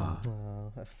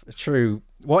 True.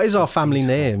 What is our family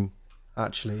name,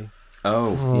 actually?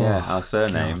 Oh, yeah, our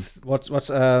surname. What's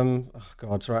oh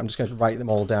God, sorry, I'm just going to write them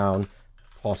all down.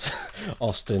 Pot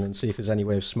Austin, and see if there's any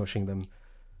way of smushing them.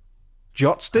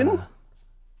 Jotston?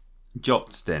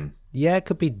 Jotstin. Yeah, it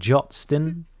could be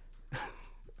Jotston.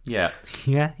 Yeah.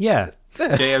 Yeah.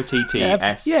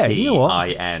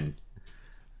 Jotstin.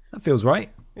 That feels right.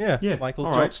 Yeah. Yeah, Michael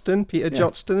all right. Jotston, Peter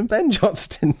Jotston, and Ben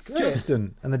Jotston. Great.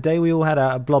 Jotston. And the day we all had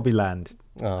out at Blobbyland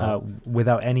Oh.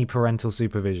 without any parental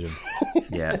supervision.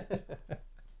 Yeah. It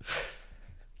was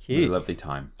Cute. a lovely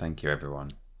time. Thank you,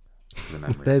 everyone, for the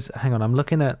memories. Hang on, I'm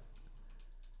looking at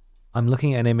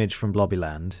an image from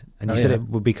Blobbyland, and you Oh, said yeah. it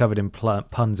would be covered in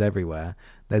puns everywhere.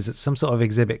 There's some sort of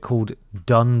exhibit called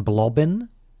Dun Blobbin.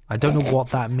 I don't know what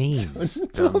that means.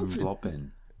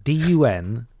 Blobbin.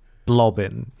 D-U-N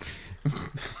Blobbin.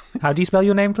 How do you spell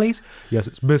your name, please? Yes,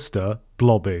 it's Mr.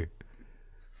 Blobby.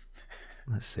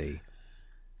 Let's see.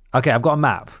 Okay, I've got a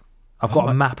map. I've got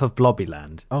a map of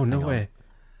Blobbyland. Oh, no way.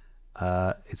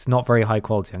 It's not very high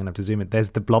quality. I'm going to have to zoom in.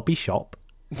 There's the Blobby shop.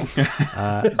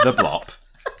 The Blop.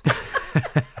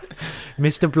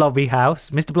 Mr.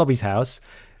 Blobby's house,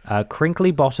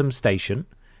 Crinkly Bottom Station,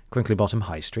 Crinkly Bottom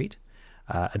High Street,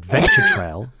 Adventure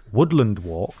Trail, Woodland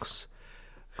Walks,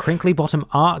 Crinkly Bottom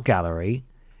Art Gallery,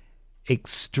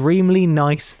 Extremely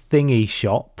Nice Thingy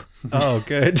Shop, Oh,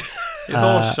 good. It's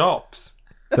all shops.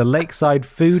 the Lakeside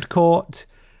Food Court,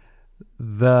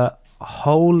 the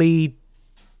Holy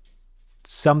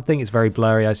something. It's very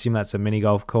blurry. I assume that's a mini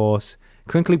golf course.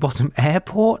 Crinkly Bottom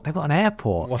Airport. They've got an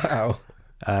airport. Wow.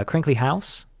 Crinkly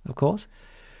House, of course.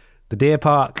 The Deer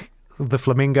Park, the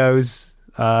Flamingos,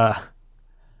 the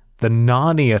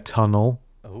Narnia Tunnel.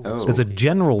 Oh. There's a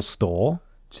general store.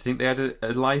 Do you think they had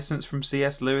a license from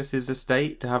C.S. Lewis's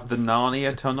estate to have the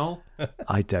Narnia Tunnel?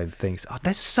 I don't think so. Oh,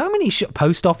 there's so many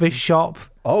post office shop.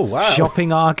 Oh, wow.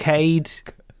 Shopping arcade.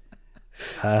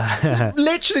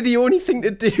 Literally the only thing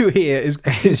to do here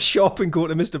is shop and go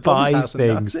to Mr. Bob's house,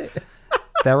 and that's it.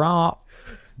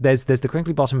 There's the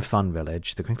Crinkly Bottom Fun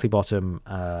Village, the Crinkly Bottom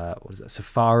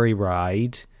Safari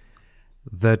Ride,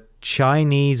 the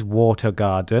Chinese Water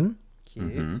Garden,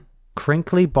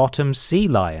 Crinkly Bottom Sea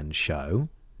Lion Show,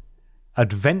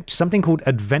 something called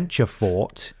Adventure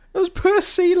Fort. Those poor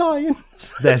sea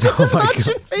lions. There's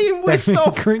Imagine being whisked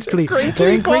off to Crinkly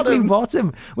Crinkly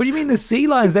Bottom. What do you mean the sea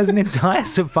lions? There's an entire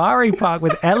safari park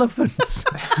with elephants.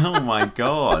 Oh my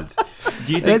god!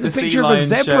 Do you think There's the a sea picture of a lion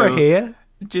zebra show, here.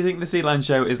 Do you think the sea lion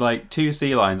show is like two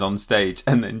sea lions on stage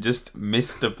and then just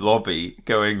Mr. Blobby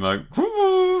going like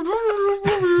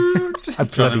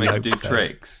trying to make him do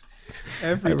tricks?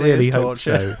 Every I day really is hope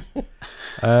torture.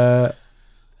 so.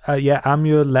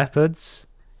 Amur Leopards,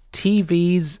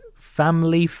 TV's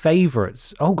family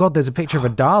favourites. Oh god, there's a picture of a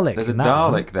Dalek. There's a in that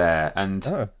Dalek one. there, and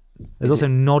There's also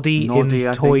Noddy Noddy, in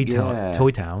I Toy think, yeah.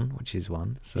 Town, which is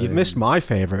one. So, You've missed my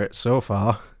favourite so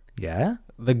far. Yeah.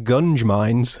 The Gunge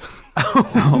Mines.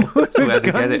 that's where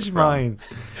they get it Gunge from. Mines.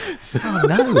 Oh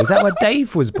no, is that where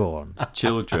Dave was born?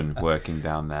 Children working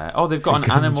down there. Oh, they've got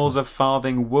an Animals of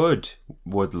Farthing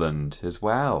woodland as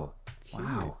well.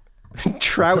 Wow.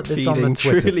 Trout put this on the feeding,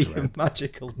 Twitter truly thread. a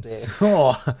magical day.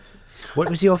 Oh, what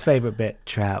was your favourite bit?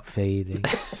 Trout feeding.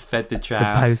 Fed the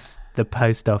trout. The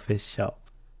post office shop.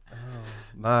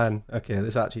 Man, okay,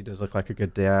 this actually does look like a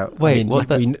good day out. Wait, what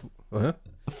the- Huh?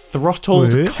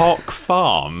 Throttled What? Cock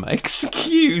Farm.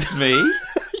 Excuse me.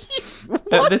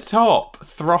 At the top,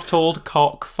 Throttled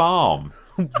Cock Farm.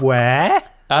 Where?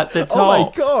 At the Oh my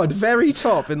top. god, very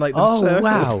top in like the Oh circle.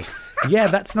 wow. Yeah,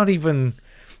 that's not even.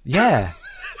 Yeah.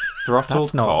 Throttled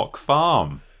That's not- Cock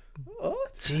Farm.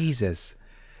 Jesus.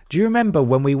 Do you remember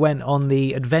when we went on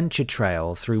the adventure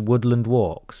trail through Woodland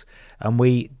Walks and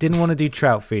we didn't want to do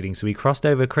trout feeding, so we crossed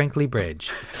over Crinkly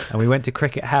Bridge and we went to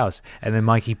Cricket House and then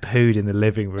Mikey pooed in the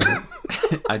living room?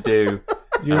 I do.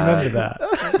 You remember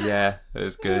that? Yeah, it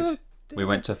was good. We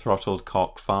went to Throttled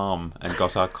Cock Farm and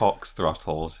got our cocks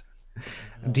throttled.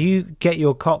 Do you get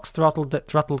your cocks throttled at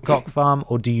Throttled Cock Farm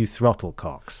or do you throttle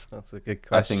cocks? That's a good I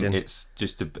question. think it's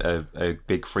just a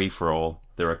big free-for-all.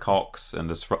 There are cocks and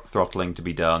there's throttling to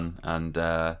be done, and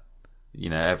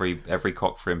every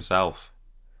cock for himself.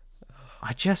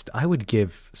 I would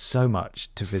give so much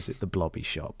to visit the Blobby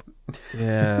shop.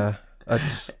 Yeah.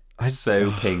 That's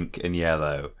So pink and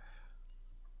yellow.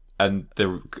 And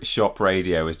the shop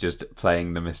radio is just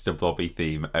playing the Mr. Blobby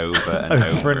theme over and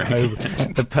over and again.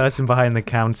 over. The person behind the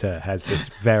counter has this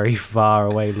very far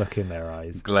away look in their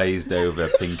eyes. Glazed over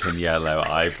pink and yellow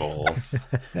eyeballs.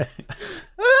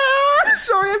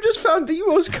 Sorry, I've just found the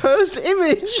most cursed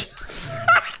image.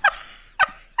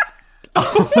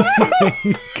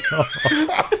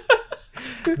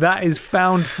 That is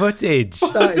found footage.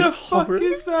 That is horrible.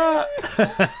 Is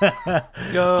that?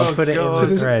 I'll put it in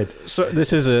the thread. So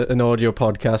this is an audio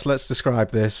podcast. Let's describe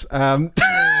this.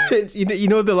 You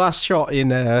know the last shot in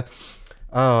the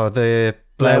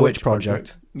Blair Witch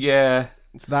Project. Yeah.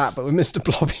 It's that, but with Mr.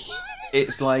 Blobby.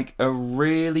 It's like a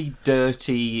really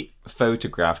dirty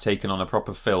photograph taken on a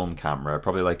proper film camera,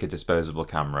 probably like a disposable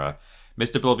camera.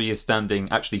 Mr. Blobby is standing,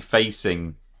 actually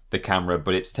facing the camera,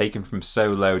 but it's taken from so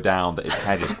low down that his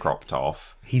head is cropped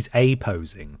off. He's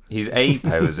A-posing. He's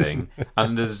A-posing,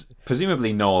 and there's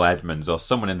presumably Noel Edmonds or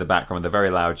someone in the background with a very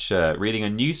loud shirt reading a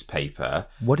newspaper.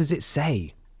 What does it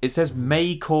say? It says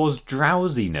may cause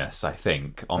drowsiness, I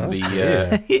think, on the Yeah,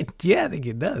 I think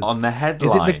it does. on the headline.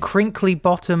 Is it the Crinkly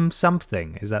Bottom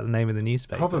something? Is that the name of the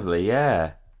newspaper? Probably,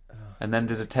 yeah. And then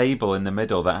there's a table in the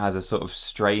middle that has a sort of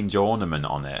strange ornament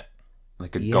on it.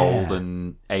 Like a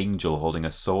golden angel holding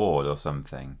a sword or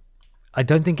something. I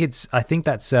don't think it's... I think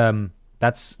that's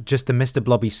That's just the Mr.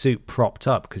 Blobby suit propped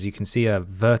up because you can see a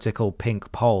vertical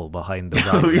pink pole behind the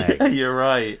right leg. Yeah, you're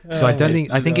right. So I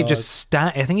think it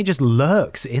just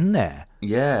lurks in there.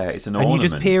 Yeah, it's an and ornament. you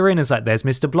just peer in. It's like there's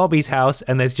Mr. Blobby's house,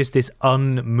 and there's just this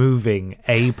unmoving,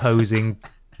 posing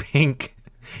pink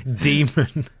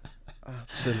demon.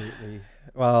 Absolutely.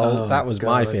 Well, that was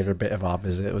my favourite bit of our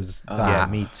visit. Was that? Yeah,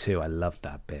 me too. I loved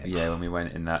that bit. Yeah, when we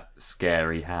went in that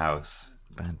scary house.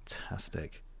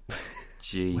 Fantastic.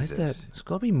 Jesus. There's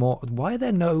got to be more. Why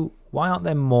aren't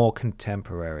there more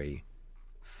contemporary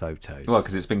photos? Well,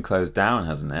 because it's been closed down,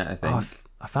 hasn't it? I think.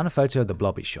 I found a photo of the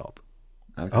Blobby shop.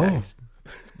 Okay.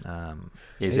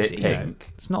 Is it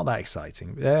pink? It's not that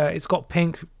exciting. It's got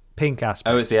pink aspects.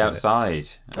 Oh, it's the outside.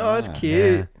 Oh, it's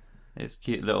cute. Yeah. It's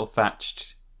cute little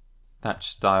thatch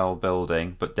style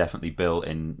building, but definitely built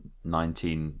in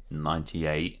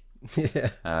 1998. Yeah.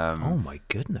 Oh my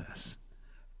goodness.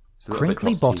 Crinkly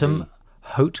Crinkly bottom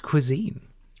haute cuisine.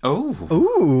 Oh.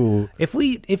 Ooh.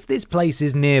 If this place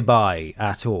is nearby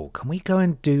at all, can we go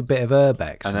and do a bit of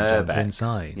urbex An and jump urbex.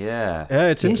 inside? Yeah. Yeah,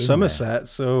 it's in Get in Somerset,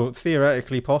 so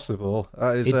theoretically possible.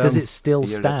 That is, Does it still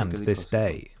stand theoretically this possible.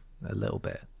 day? A little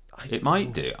bit. It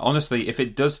might do. Honestly, if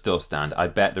it does still stand, I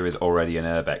bet there is already an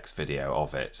urbex video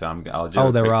of it. So I'll do a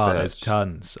quick There are. search. There's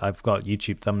tons. I've got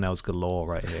YouTube thumbnails galore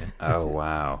right here. Oh,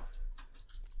 wow.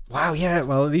 Wow, yeah.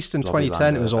 Well, at least in Blobby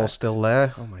 2010, it was all Land still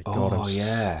there. Oh my god. Oh,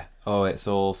 yeah. Oh, it's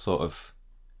all sort of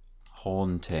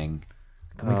haunting.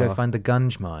 Can we go find the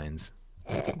Gunge mines?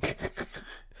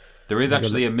 There is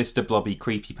actually a Mr. Blobby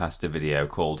creepypasta video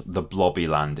called The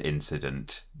Blobbyland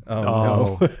Incident. Oh,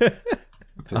 no.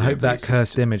 I hope that Presumably it's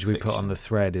cursed just image we put fiction. on the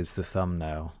thread is the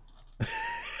thumbnail.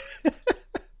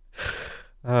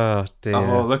 Oh dear.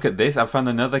 Oh, look at this. I found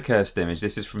another cursed image.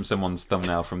 This is from someone's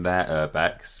thumbnail from their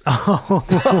urbex.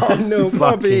 Oh no,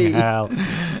 Blobby. Fucking hell.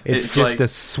 It's It's just like- a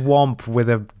swamp with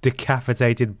a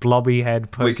decapitated blobby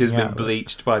head poking Which has been out.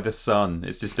 bleached by the sun.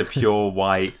 It's just a pure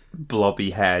white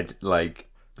blobby head, like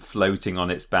floating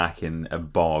on its back in a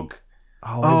bog.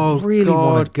 Oh, I really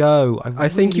want to go. I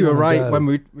think really you were wanna right go. when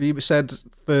we said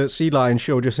the Sea Lion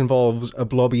show just involves a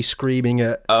blobby screaming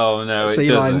at Oh no, it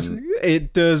sea lions. doesn't.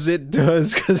 It does,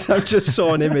 because I just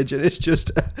saw an image and it's just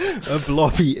a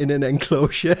blobby in an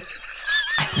enclosure.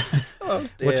 Oh,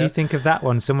 dear. What do you think of that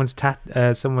one? Someone's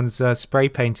spray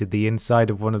painted the inside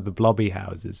of one of the blobby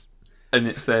houses. And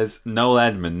it says, Noel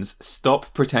Edmonds,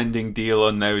 stop pretending Deal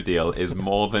or No Deal is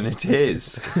more than it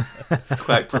is. It's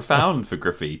quite profound for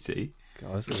graffiti.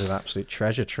 God, this is an absolute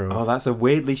treasure trove. Oh, that's a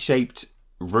weirdly shaped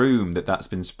room that's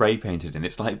been spray painted in.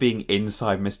 It's like being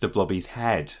inside Mr. Blobby's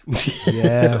head.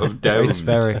 Yeah, Sort of very domed.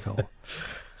 spherical.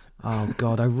 Oh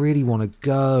God, I really want to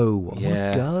go. I Yeah.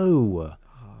 want to go.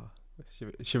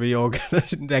 Should we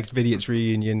organise next Vidiots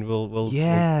reunion? We'll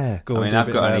Yeah. go I and mean, do a I've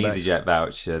bit got an of EasyJet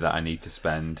voucher that I need to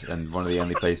spend, and one of the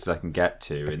only places I can get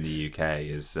to in the UK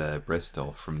is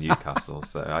Bristol from Newcastle,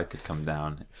 so I could come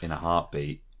down in a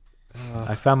heartbeat.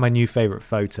 I found my new favourite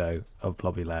photo of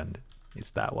Blobbyland.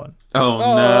 It's that one. Oh,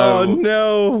 Oh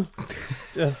no!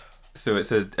 So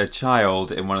it's a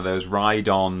child in one of those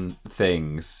ride-on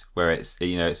things where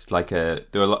it's like there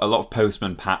are a lot of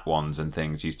Postman Pat ones and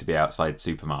things used to be outside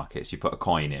supermarkets. You put a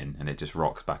coin in and it just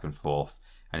rocks back and forth.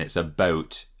 And it's a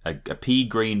boat, a pea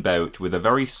green boat with a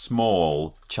very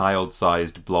small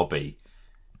child-sized blobby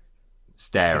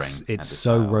staring. It's at the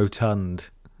so child. rotund.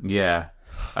 Yeah.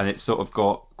 And it's sort of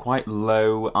got quite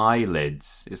low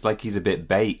eyelids. It's like he's a bit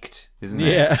baked, isn't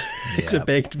it? Yeah, it's a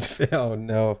big. Oh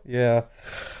no! Yeah.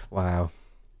 Wow.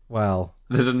 Well.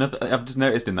 There's another. I've just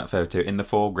noticed in that photo, in the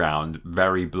foreground,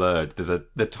 very blurred. There's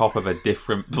the top of a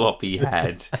different blobby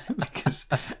head because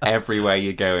everywhere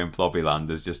you go in Blobbyland,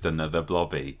 there's just another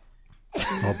blobby.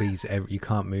 Blobbies, you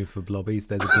can't move for blobbies.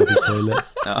 There's a blobby toilet.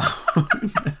 Oh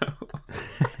no!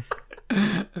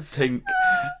 A pink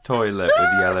toilet with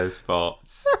yellow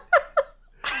spots.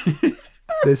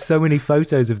 There's so many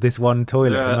photos of this one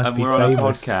toilet. It must and be we're famous. on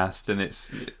a podcast, and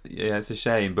it's a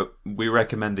shame, but we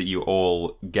recommend that you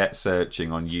all get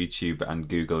searching on YouTube and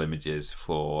Google Images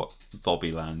for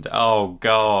Blobbyland. Oh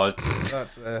God!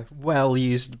 That's a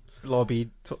well-used blobby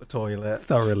toilet.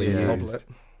 Thoroughly Yeah. used.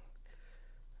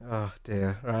 Oh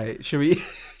dear! Right, should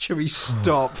we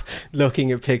stop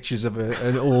looking at pictures of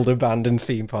an old abandoned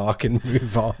theme park and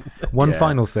move on? One Yeah.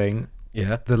 final thing.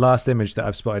 Yeah. The last image that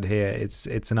I've spotted here, it's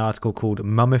an article called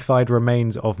 "Mummified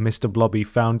Remains of Mr. Blobby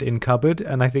Found in Cupboard,"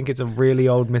 and I think it's a really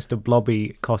old Mr.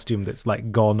 Blobby costume that's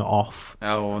like gone off.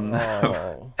 Oh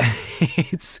no!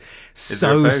 It's there a so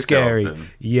photo of scary.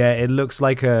 them? Yeah, it looks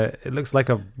like a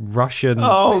Russian.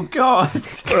 Oh God!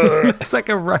 It's like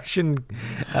a Russian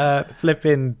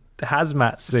flipping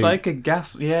hazmat suit. It's like a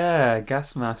gas mask. Yeah,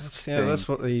 thing. that's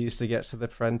what they used to get to the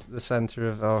centre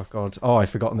of. Oh God! Oh, I've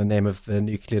forgotten the name of the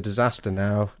nuclear disaster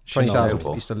now. 20,000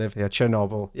 people used to live here.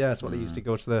 Chernobyl. Yeah, that's what they used to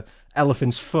go to the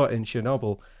elephant's foot in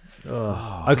Chernobyl.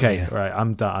 Oh, okay, right.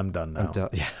 I'm done now.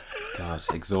 Yeah. God,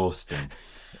 exhausting.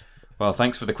 Well,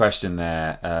 thanks for the question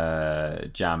there,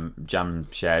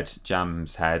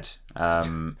 Jam's head.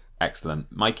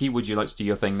 Excellent. Mikey, would you like to do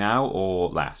your thing now or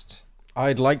last?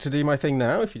 I'd like to do my thing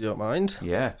now, if you don't mind.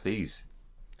 Yeah, please.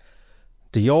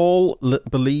 Do y'all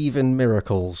believe in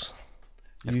miracles?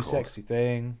 You sexy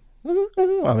thing.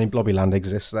 I mean, Blobbyland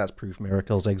exists, so that's proof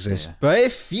miracles exist. Yeah. But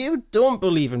if you don't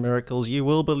believe in miracles, you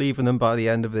will believe in them by the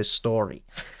end of this story.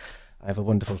 I have a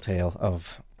wonderful tale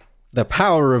of the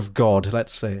power of God,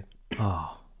 let's say.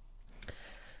 Oh.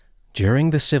 During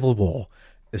the Civil War,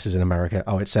 this is in America.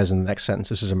 Oh, it says in the next sentence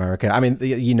this is America. I mean,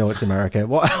 you know it's America.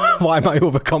 Why am I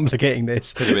overcomplicating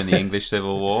this? Could have been the English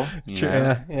Civil War,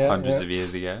 hundreds of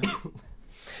years ago.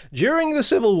 During the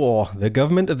Civil War, the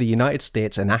government of the United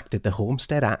States enacted the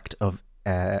Homestead Act of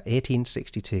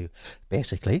 1862.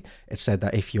 Basically, it said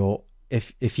that if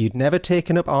you'd never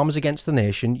taken up arms against the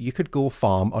nation, you could go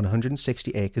farm on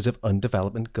 160 acres of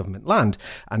undeveloped government land.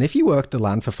 And if you worked the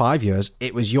land for 5 years,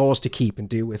 it was yours to keep and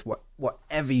do with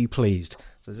whatever you pleased.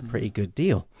 So it's a pretty good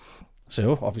deal.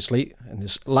 So, obviously, in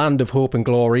this land of hope and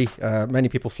glory, many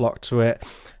people flocked to it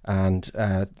and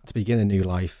to begin a new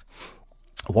life.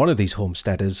 One of these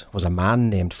homesteaders was a man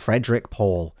named Frederick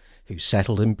Paul, who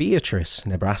settled in Beatrice,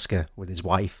 Nebraska, with his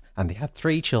wife, and they had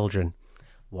 3 children.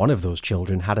 One of those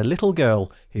children had a little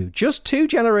girl who, just 2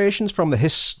 generations from the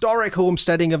historic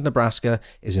homesteading of Nebraska,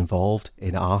 is involved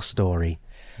in our story.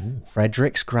 Ooh.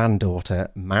 Frederick's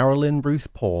granddaughter, Marilyn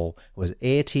Ruth Paul, was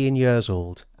 18 years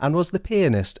old and was the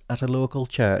pianist at a local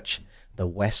church, the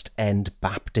West End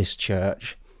Baptist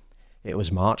Church. It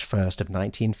was March 1st of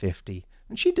 1950,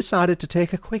 and she decided to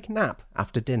take a quick nap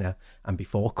after dinner and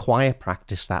before choir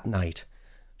practice that night.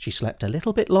 She slept a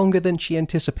little bit longer than she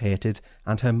anticipated,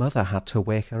 and her mother had to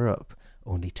wake her up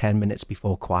only 10 minutes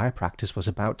before choir practice was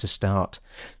about to start.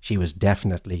 She was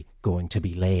definitely going to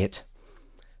be late.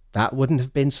 That wouldn't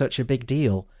have been such a big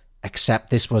deal, except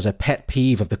this was a pet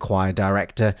peeve of the choir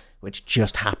director, which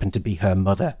just happened to be her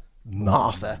mother,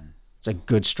 Martha. It's a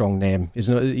good, strong name.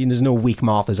 There's no weak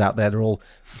Marthas out there. They're all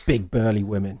big, burly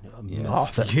women. Yeah.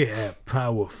 Martha. Yeah,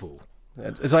 powerful.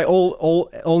 It's like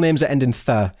all names that end in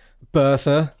th.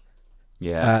 Bertha.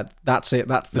 Yeah. That's it.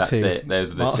 That's 2. That's it.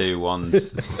 Those are the 2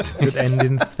 ones. That end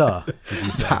in th. Did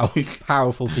you say?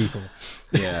 Powerful people.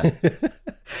 Yeah.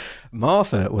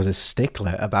 Martha was a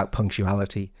stickler about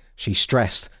punctuality. She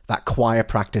stressed that choir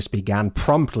practice began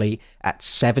promptly at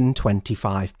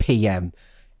 7:25 p.m.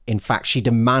 In fact, she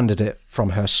demanded it from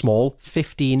her small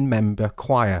 15-member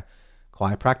choir.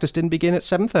 Choir practice didn't begin at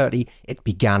 7:30. It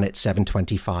began at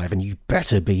 7:25, and you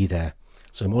better be there.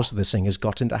 So most of the singers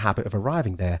got into the habit of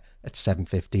arriving there at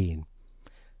 7:15.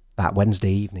 That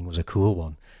Wednesday evening was a cool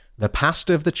one. The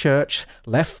pastor of the church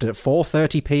left at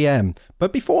 4:30 p.m.,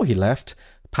 but before he left,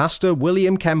 Pastor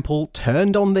William Kemple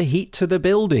turned on the heat to the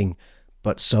building.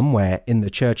 But somewhere in the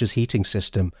church's heating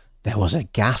system, there was a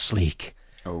gas leak.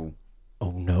 Oh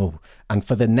no. And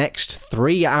for the next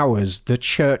 3 hours, the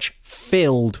church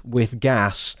filled with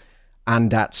gas.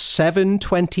 And at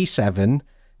 7:27...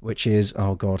 which is,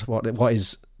 oh God, what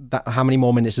is that? How many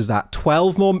more minutes is that?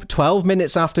 12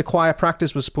 minutes after choir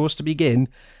practice was supposed to begin,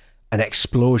 an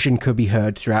explosion could be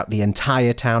heard throughout the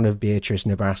entire town of Beatrice,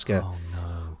 Nebraska. Oh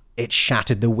no. It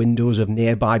shattered the windows of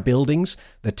nearby buildings.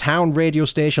 The town radio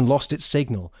station lost its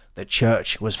signal. The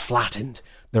church was flattened.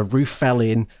 The roof fell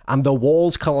in and the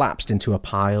walls collapsed into a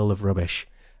pile of rubbish.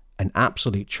 An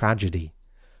absolute tragedy.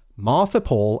 Martha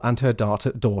Paul and her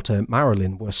daughter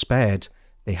Marilyn were spared.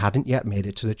 They hadn't yet made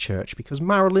it to the church because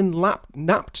Marilyn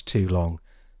napped too long.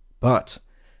 But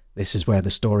this is where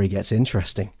the story gets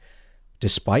interesting.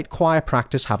 Despite choir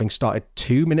practice having started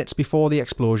 2 minutes before the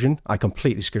explosion, I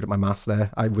completely screwed up my maths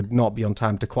there. I would not be on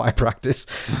time to choir practice.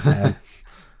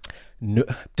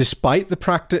 Despite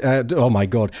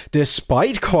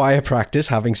choir practice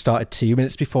having started 2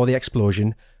 minutes before the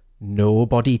explosion,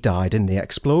 nobody died in the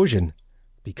explosion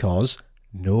because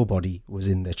nobody was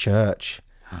in the church.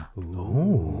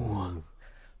 Ooh.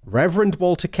 Reverend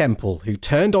Walter Kemple, who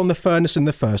turned on the furnace in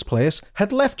the first place,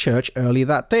 had left church early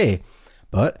that day.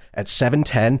 But at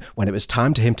 7:10, when it was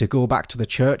time for him to go back to the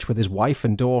church with his wife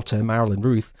and daughter, Marilyn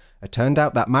Ruth, it turned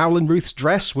out that Marilyn Ruth's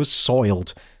dress was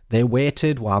soiled. They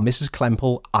waited while Mrs.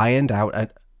 Kemple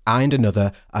ironed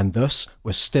another, and thus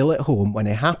was still at home when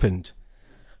it happened.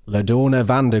 LaDonna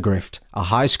Vandergrift, a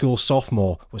high school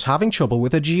sophomore, was having trouble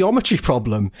with a geometry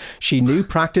problem. She knew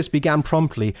practice began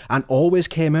promptly and always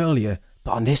came earlier,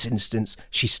 but on this instance,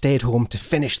 she stayed home to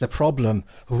finish the problem.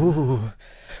 Ooh.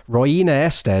 Royina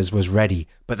Estes was ready,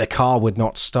 but the car would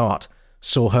not start.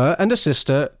 So her and her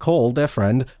sister called their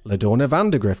friend LaDonna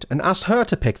Vandergrift and asked her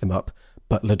to pick them up.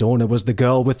 But LaDonna was the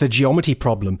girl with the geometry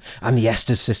problem, and the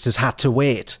Estes sisters had to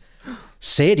wait.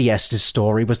 Sadie Estes'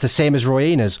 story was the same as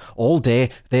Royina's. All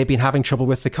day, they'd been having trouble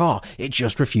with the car. It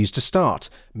just refused to start.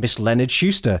 Miss Leonard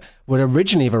Schuster would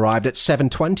originally have arrived at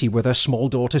 7:20 with her small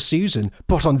daughter Susan,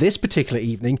 but on this particular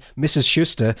evening, Mrs.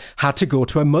 Schuster had to go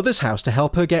to her mother's house to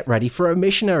help her get ready for a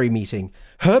missionary meeting.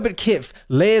 Herbert Kipf,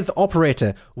 lathe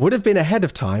operator, would have been ahead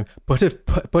of time, but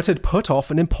had put off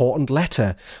an important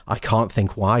letter. I can't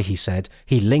think why, he said.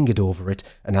 He lingered over it,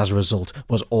 and as a result,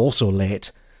 was also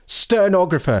late.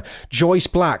 Sternographer Joyce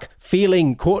Black,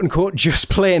 feeling quote-unquote just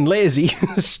plain lazy,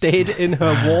 stayed in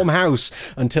her warm house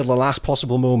until the last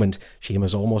possible moment. She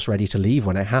was almost ready to leave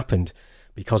when it happened.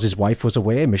 Because his wife was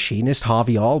away, machinist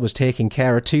Harvey All was taking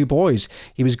care of 2 boys.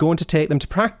 He was going to take them to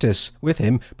practice with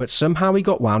him, but somehow he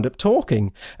got wound up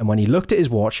talking. And when he looked at his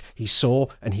watch, he saw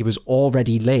and he was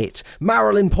already late.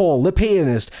 Marilyn Paul, the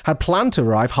pianist, had planned to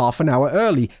arrive half an hour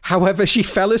early. However, she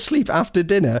fell asleep after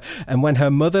dinner, and when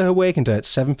her mother awakened her at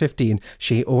 7:15,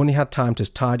 she only had time to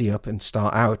tidy up and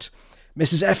start out.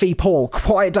 Mrs. F.E. Paul,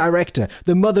 choir director,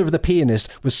 the mother of the pianist,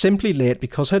 was simply late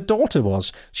because her daughter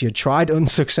was. She had tried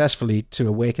unsuccessfully to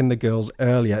awaken the girls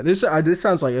earlier. This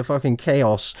sounds like a fucking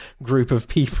chaos group of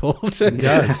people. It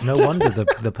does. No wonder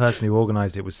the person who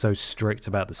organised it was so strict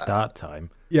about the start time.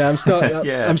 Yeah, I'm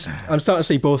starting to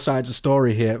see both sides of the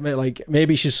story here. Like,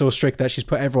 maybe she's so strict that she's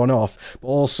put everyone off, but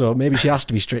also maybe she has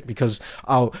to be strict because,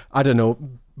 I don't know,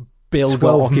 Bill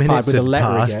got occupied with a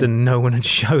letter again. And no one had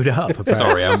showed up. Apparently.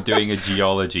 Sorry, I'm doing a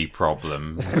geology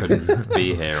problem. Couldn't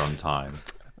be here on time.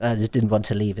 I just didn't want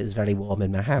to leave. It was very warm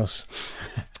in my house.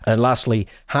 And lastly,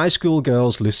 high school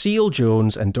girls Lucille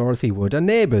Jones and Dorothy Wood are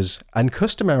neighbours and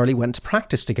customarily went to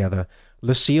practice together.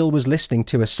 Lucille was listening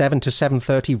to a 7 to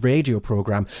 7:30 radio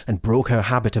programme and broke her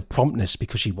habit of promptness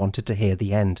because she wanted to hear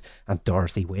the end, and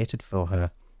Dorothy waited for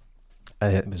her.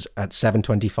 It was at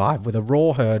 7:25, with a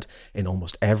roar heard in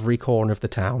almost every corner of the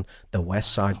town. The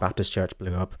West Side Baptist Church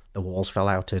blew up, the walls fell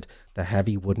outward, the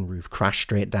heavy wooden roof crashed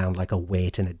straight down like a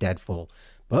weight in a deadfall.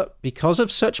 But because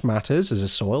of such matters as a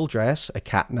soiled dress, a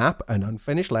catnap, an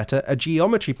unfinished letter, a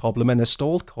geometry problem, and a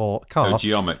stalled car... Oh,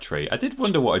 geometry. I did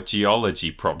wonder what a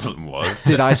geology problem was.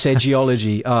 Did I say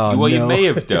geology? Oh, well, no. you may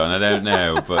have done, I don't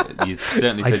know, but you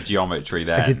certainly said geometry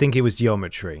there. I did think it was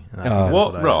geometry.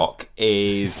 What rock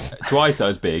is twice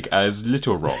as big as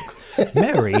Little Rock?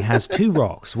 Mary has 2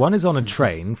 rocks. One is on a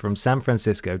train from San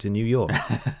Francisco to New York.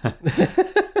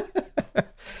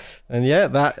 And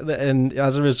yeah, and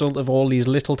as a result of all these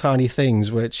little tiny things,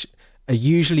 which a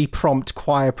usually prompt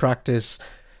choir practice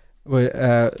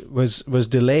was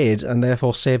delayed and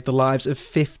therefore saved the lives of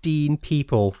 15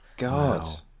 people. God.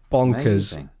 Wow.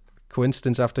 Bonkers. Amazing.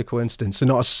 Coincidence after coincidence. So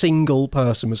not a single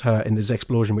person was hurt in this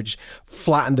explosion, which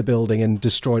flattened the building and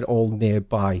destroyed all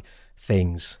nearby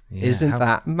things. Yeah, Isn't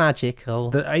that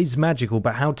magical? That is magical,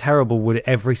 but how terrible would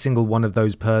every single one of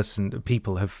those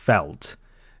people have felt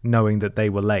knowing that they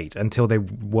were late until they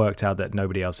worked out that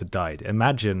nobody else had died?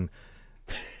 Imagine,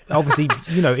 obviously,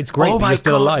 it's great that you're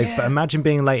still alive, but imagine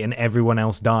being late and everyone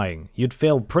else dying. You'd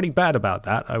feel pretty bad about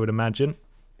that, I would imagine.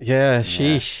 Yeah,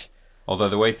 sheesh. Yeah. Although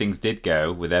the way things did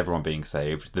go, with everyone being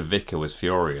saved, the vicar was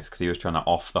furious because he was trying to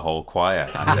off the whole choir.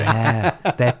 Yeah,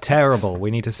 they're terrible.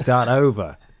 We need to start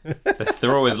over.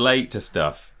 They're always late to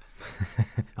stuff.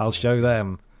 I'll show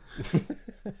them.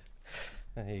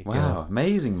 Wow,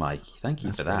 amazing, Mikey. Thank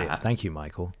you for that. Brilliant. Thank you,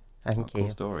 Michael. Thank you. Cool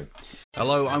story.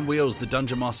 Hello, I'm Wheels, the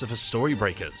Dungeon Master for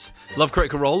Storybreakers. Love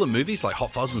Critical Role and movies like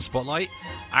Hot Fuzz and Spotlight?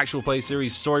 Actual play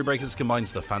series Storybreakers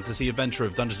combines the fantasy adventure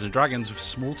of Dungeons & Dragons with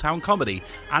small-town comedy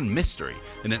and mystery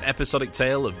in an episodic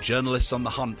tale of journalists on the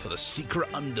hunt for the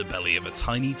secret underbelly of a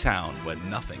tiny town where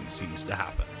nothing seems to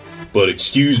happen. But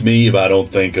excuse me if I don't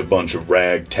think a bunch of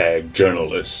ragtag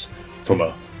journalists from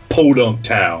a podunk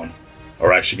town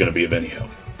are actually going to be of any help.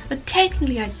 But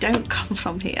technically I don't come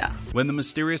from here. When the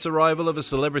mysterious arrival of a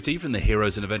celebrity from the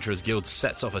Heroes and Adventurers Guild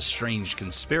sets off a strange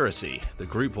conspiracy, the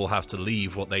group will have to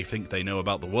leave what they think they know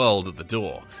about the world at the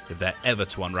door if they're ever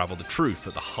to unravel the truth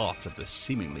at the heart of this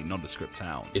seemingly nondescript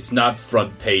town. It's not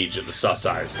front page of the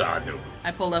Sussex Star News.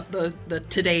 I pulled up the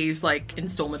today's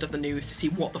installment of the news to see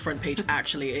what the front page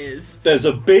actually is. There's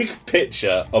a big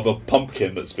picture of a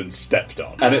pumpkin that's been stepped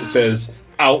on, and it says,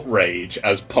 "Outrage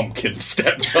as pumpkin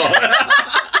stepped on."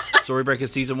 Storybreaker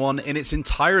Season 1 in its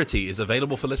entirety is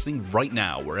available for listening right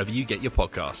now wherever you get your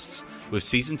podcasts, with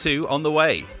Season 2 on the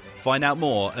way. Find out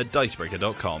more at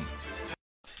dicebreaker.com.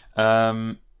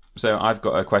 So I've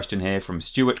got a question here from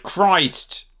Stuart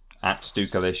Christ at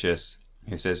Stukalicious,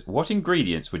 who says, what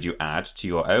ingredients would you add to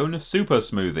your own super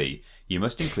smoothie? You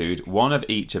must include one of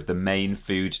each of the main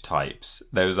food types.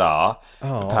 Those are,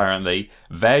 apparently,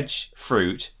 veg,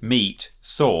 fruit, meat,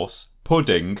 sauce,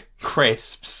 pudding,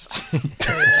 crisps,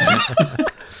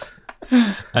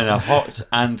 and a hot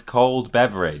and cold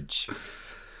beverage.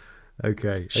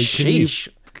 Okay. Sheesh.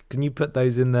 Can you put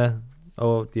those in there?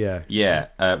 Oh, yeah. Yeah,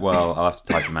 well, I'll have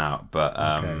to type them out, but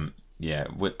Okay. yeah,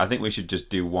 I think we should just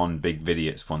do one big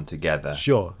Vidiots one together.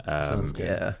 Sure. Sounds good.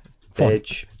 Yeah. Veg.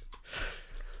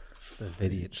 The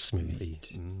Vidiot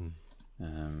smoothie.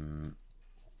 I'm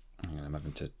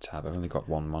having to tab. I've only got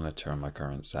one monitor on my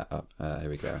current setup. Here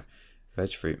we go.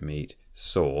 Veg, fruit, meat,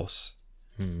 sauce.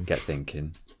 Get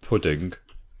thinking. Pudding.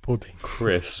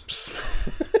 Crisps.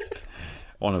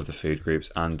 One of the food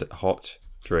groups. And hot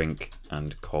drink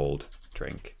and cold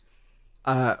drink.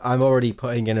 I'm already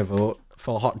putting in a vote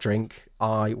for hot drink.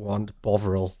 I want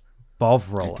Bovril.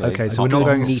 Bovril. Okay, so A we're not good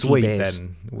going meaty sweet base.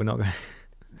 then. We're not going.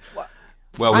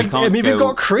 Well, we can't we've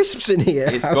got crisps in here.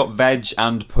 It's got veg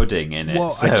and pudding in it. Well,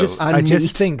 so. I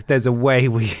just meat. think there's a way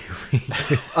we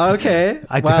Okay.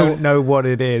 I don't know what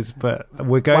it is, but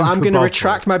we're going. Well, I'm going to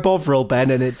retract my Bovril,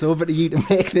 Ben, and it's over to you to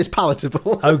make this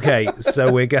palatable. Okay, so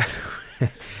we're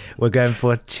going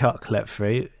for chocolate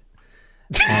fruit.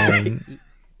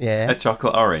 Yeah. A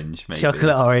chocolate orange, maybe.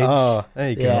 Chocolate orange. Oh, there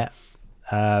you go.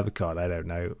 Yeah. God, I don't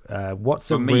know. What's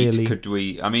For a meat, really? could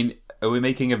we? I mean, are we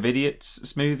making a Vidiots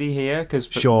smoothie here? Because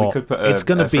Sure. we could put. It's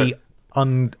going to be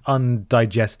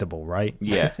undigestible, right?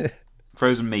 Yeah.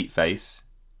 Frozen meat face.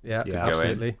 Yeah, Yeah,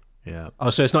 absolutely. Yeah. Oh,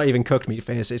 so it's not even cooked meat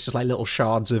face. It's just like little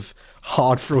shards of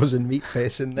hard frozen meat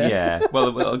face in there. Yeah.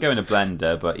 Well, it'll go in a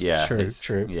blender, but yeah.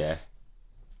 True. Yeah.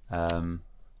 Is there a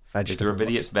Vegetables.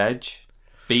 Vidiots veg?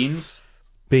 Beans?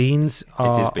 Beans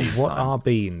are. It is beans What time. are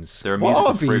beans? They're a What musical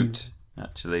are fruit, beans?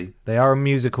 actually. They are a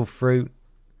musical fruit.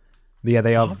 Yeah,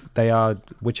 they are. They are,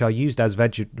 which are used as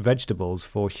vegetables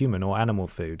for human or animal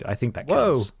food. I think that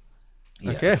Whoa. counts.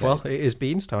 Okay, well, it is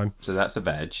beans time. So that's a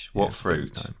veg. What it's beans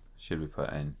fruit time. should we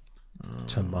put in?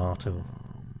 Tomato.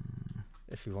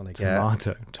 If you want to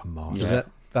get. Tomato. Is it?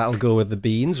 That'll go with the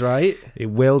beans, right? It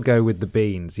will go with the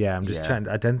beans. Yeah, I'm just Yeah. trying.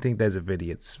 I don't think there's a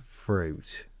Vidiots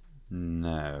fruit.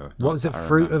 No. What was it? that I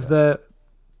Fruit of remember.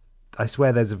 the. I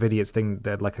swear, there's a Vidiots thing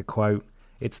that like a quote.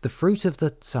 It's the fruit of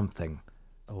the something.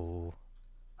 Oh,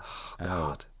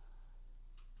 God.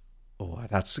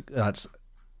 that's.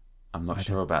 I'm not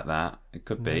sure about that. It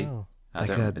could be. No. I Like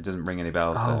don't. a- It doesn't ring any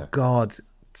bells Oh though. God.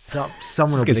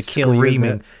 Someone will This be is gonna kill you, isn't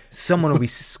screaming. it? Someone will be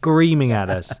screaming at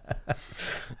us.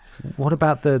 What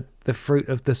about the fruit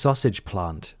of the sausage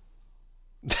plant?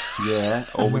 Yeah.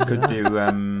 Or we could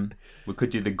do. We could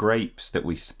do the grapes that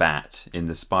we spat in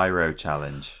the Spyro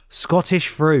challenge. Scottish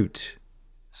fruit.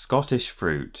 Scottish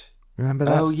fruit. Remember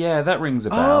that? Oh yeah, that rings a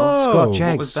bell. Oh, Scotch what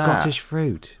eggs, was that? Scottish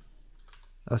fruit,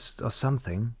 or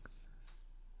something.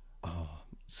 Oh,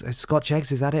 Scotch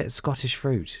eggs, is that it? Scottish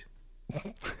fruit.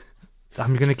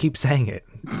 I'm going to keep saying it.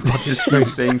 Scottish Just fruit.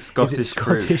 keep saying Is it Scottish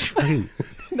fruit. Scottish fruit?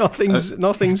 Nothing's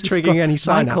It's triggering any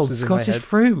Michael, synapses in my Scottish head.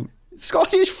 fruit.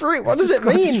 Scottish fruit. What It's does a it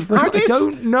Scottish mean? fruit. I Haggis?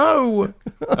 don't know.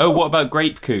 Oh, what about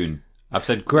grape coon? I've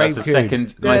said Grape that's the coon.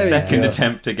 second. There My we second go.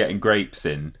 attempt at getting grapes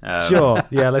in. Sure.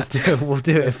 Yeah, let's do it. We'll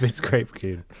do it if it's grape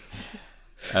coon.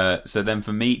 So then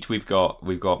for meat, we've got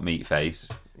meat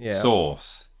face. Yeah.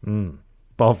 Sauce.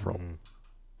 Bovril.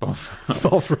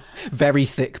 Bovril. Very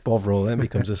thick Bovril then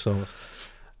becomes a sauce.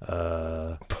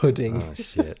 Pudding. Oh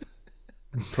shit.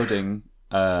 Pudding.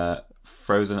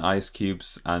 Frozen ice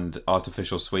cubes and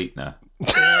artificial sweetener.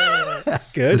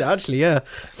 Good, actually, yeah.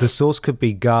 The sauce could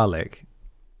be garlic.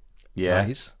 Yeah.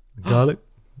 Nice. Garlic.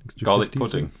 Garlic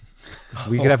pudding.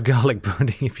 We could have garlic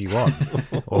pudding if you want,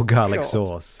 or garlic God.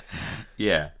 sauce.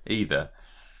 Yeah, either.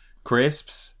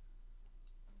 Crisps.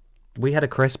 We had a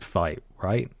crisp fight,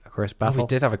 right? A crisp Oh, battle. we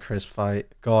did have a crisp fight.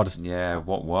 God. Yeah,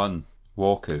 what one?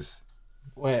 Walkers.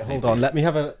 Wait, hold on. Let me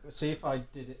have a see if I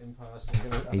did it in person. I'm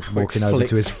gonna have He's a quick walking over flick.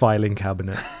 to his filing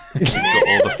cabinet. He's got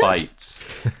all the fights.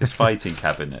 His fighting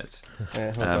cabinet.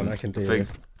 Yeah, hold on, I can do for-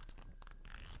 it.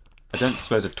 I don't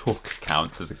suppose a tuck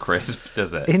counts as a crisp,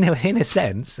 does it? In a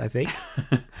sense, I think.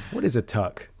 What is a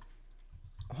tuck?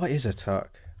 What is a tuck?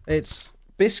 It's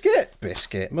biscuit.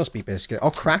 Biscuit must be biscuit.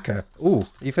 Or cracker. Ooh,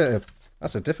 you've hit a.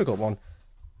 That's a difficult one.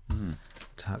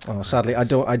 Tuck. Oh, sadly, I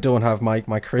don't have my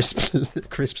crisps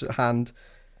at hand.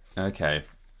 Okay.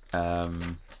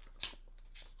 Okay.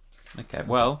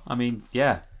 Well, I mean,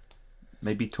 yeah.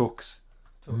 Maybe Tux.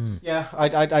 Yeah,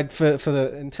 I'd for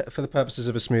the purposes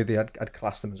of a smoothie, I'd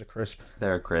class them as a crisp.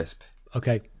 They're a crisp.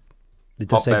 Okay. It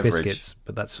does Hot say beverage. biscuits,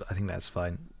 but I think that's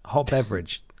fine. Hot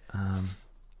beverage.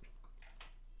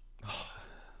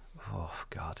 Oh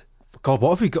God. God,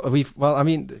 what have we got? We've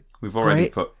already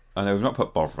great. put. I know we've not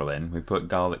put Bovril in. We've put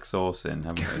garlic sauce in,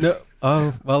 haven't we? No.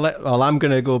 Oh well. I'm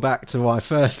going to go back to my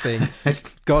first thing.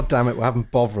 God damn it, we're having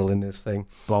Bovril in this thing.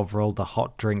 Bovril, the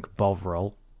hot drink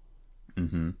Bovril.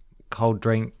 Mm-hmm. Cold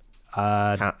drink.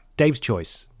 Dave's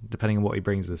choice, depending on what he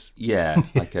brings us. Yeah,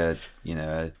 like a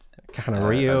Can of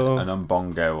Rio, an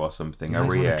umbongo or something. You A guys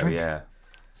want a Rio, drink? yeah.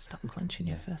 Stop clenching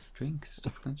your fist. Drinks,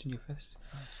 stop clenching your fist.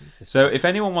 Oh, so if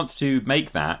anyone wants to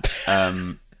make that,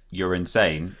 you're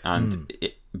insane,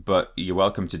 but you're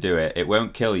welcome to do it. It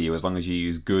won't kill you as long as you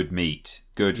use good meat,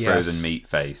 frozen meat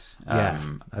face. I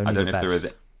don't know if there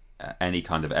is any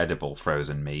kind of edible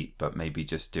frozen meat, but maybe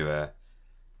just do a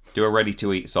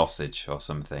ready-to-eat sausage or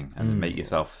something, and make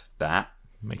yourself that.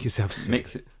 Make yourself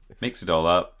sick. Mix it all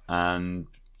up, and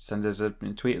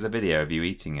tweet us a video of you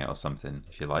eating it or something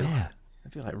if you like. Yeah.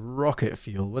 It'd be like rocket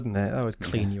fuel, wouldn't it? That would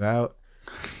clean you out.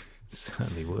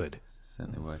 Certainly would.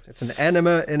 It's an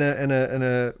enema in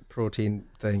a protein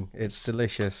thing. It's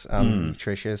delicious and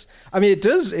nutritious. I mean,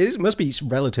 it must be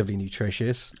relatively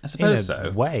nutritious. I suppose in a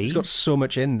so. way, it's got so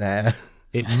much in there.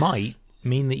 It might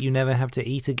mean that you never have to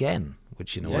eat again,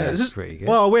 which in a way is pretty good.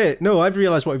 Well, wait, no, I've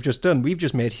realised what we've just done. We've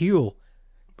just made Huel.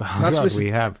 We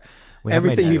have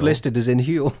everything you've listed is in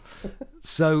Huel.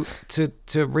 So to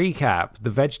recap, the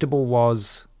vegetable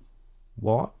was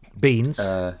what? Beans.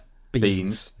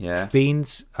 Beans. Yeah.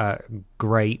 Beans.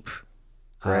 Grape.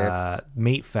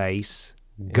 Meat face.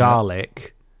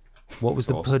 Garlic. What was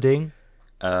the pudding?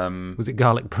 Was it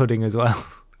garlic pudding as well?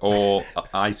 Or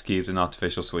ice cubes and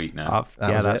artificial sweetener.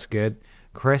 That's good.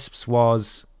 Crisps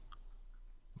was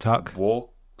Tuck. Tux.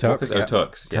 Yeah.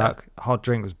 Tux. Tuck. Hot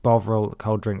drink was Bovril.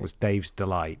 Cold drink was Dave's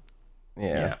Delight.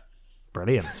 Yeah.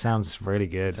 Brilliant. Sounds really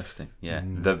good. Interesting. Yeah.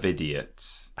 The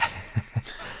Vidiots.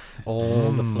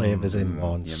 All the flavours in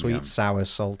one. Yum, Sweet, yum. sour,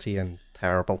 salty, and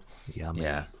terrible. Yummy.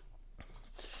 Yeah.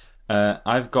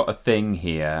 I've got a thing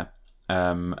here.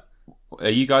 Are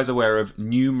you guys aware of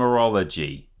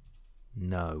numerology?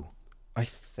 No. I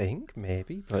think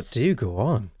maybe, but do go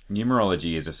on.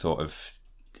 Numerology is a sort of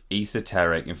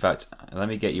esoteric. In fact, let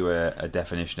me get you a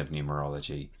definition of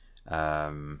numerology.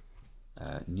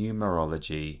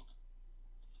 Numerology.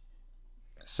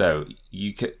 So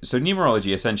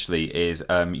numerology essentially is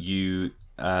you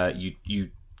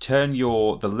turn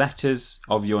the letters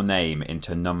of your name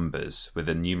into numbers with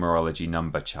a numerology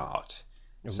number chart.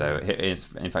 So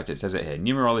in fact, it says it here.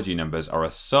 Numerology numbers are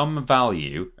a sum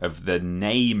value of the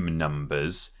name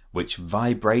numbers which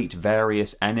vibrate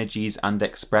various energies and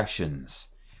expressions.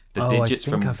 I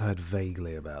think I've heard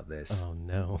vaguely about this. Oh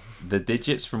no. The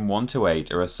digits from 1 to 8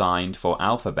 are assigned for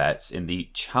alphabets in the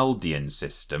Chaldean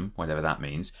system, whatever that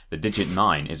means. The digit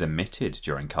 9 is omitted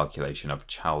during calculation of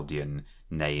Chaldean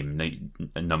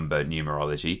number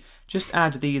numerology. Just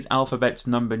add these alphabets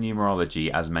number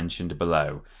numerology as mentioned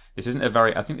below. This isn't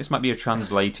I think this might be a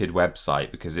translated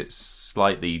website because it's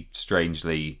slightly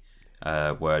strangely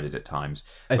worded at times.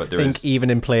 I think even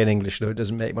in plain English, though, it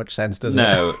doesn't make much sense, does it?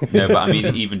 No, but I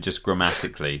mean, even just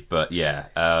grammatically. But yeah.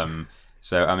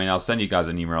 So, I mean, I'll send you guys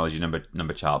a numerology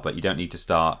number chart, but you don't need to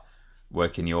start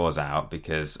working yours out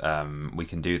because we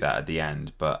can do that at the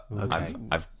end. But okay.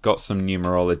 I've got some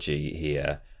numerology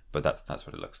here, but that's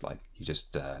what it looks like. You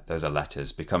just those are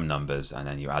letters become numbers, and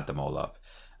then you add them all up.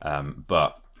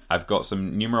 But I've got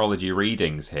some numerology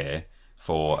readings here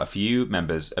for a few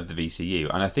members of the VCU,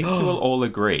 and I think you will all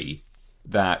agree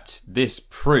that this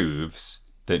proves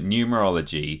that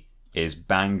numerology is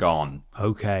bang on.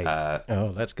 Okay.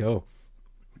 Let's go.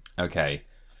 Okay.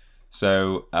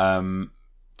 So,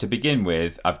 to begin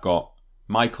with, I've got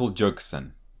Michael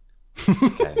Jugson.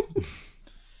 Okay.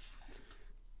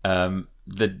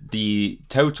 The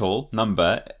total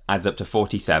number adds up to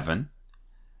 47.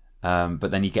 But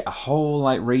then you get a whole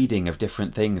reading of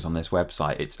different things on this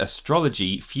website. It's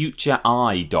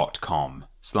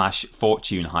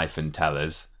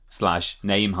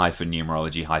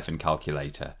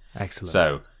astrologyfutureeye.com/fortune-tellers/name-numerology-calculator. Excellent.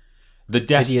 So, the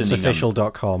destiny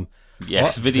VidiotsOfficial.com.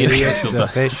 Yes, VidiotsOfficial.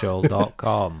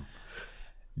 VidiotsOfficial.com.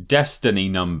 Destiny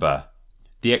number.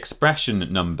 The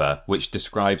expression number which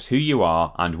describes who you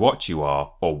are and what you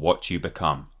are or what you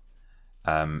become.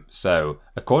 So,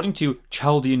 according to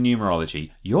Chaldean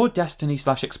numerology, your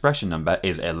destiny/expression number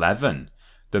is 11.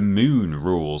 The moon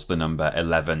rules the number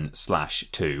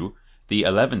 11/2. The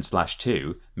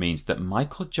 11/2 means that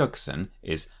Michael Jugson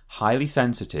is highly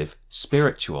sensitive,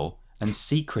 spiritual, and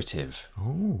secretive.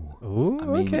 Ooh, I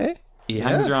mean, okay. He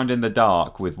hangs around in the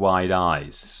dark with wide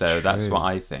eyes, so that's what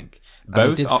I think.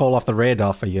 Both he did fall off the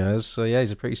radar for years, so yeah,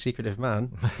 he's a pretty secretive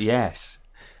man. Yes.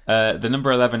 The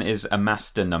number 11 is a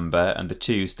master number, and the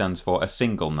 2 stands for a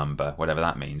single number, whatever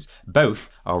that means. Both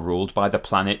are ruled by the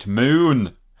planet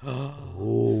Moon.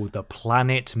 Oh, the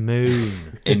planet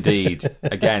Moon. Indeed.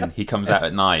 Again, he comes out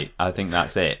at night. I think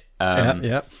that's it.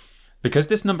 Yeah. Because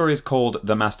this number is called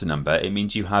the master number, it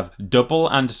means you have double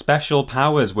and special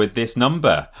powers with this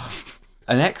number.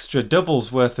 An extra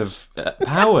double's worth of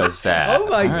powers there. Oh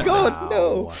my apparently. God,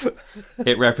 no.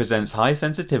 It represents high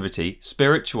sensitivity,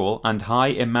 spiritual, and high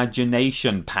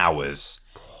imagination powers.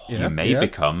 You may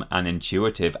become an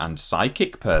intuitive and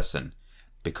psychic person.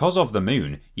 Because of the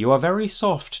moon, you are very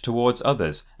soft towards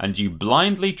others, and you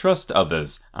blindly trust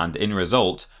others, and in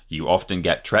result, you often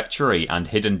get treachery and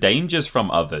hidden dangers from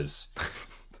others.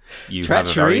 You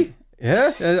Treachery?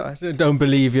 Yeah, I don't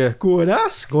believe you. Go and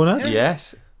ask.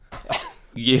 Yes.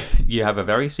 You have a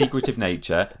very secretive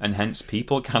nature, and hence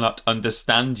people cannot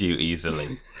understand you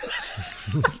easily.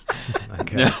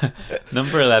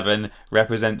 Number 11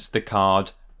 represents the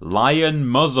card Lion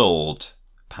Muzzled,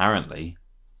 apparently.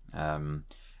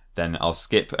 Then I'll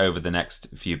skip over the next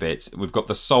few bits. We've got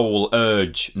the Soul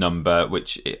Urge number,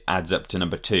 which adds up to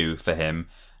number 2 for him.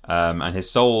 And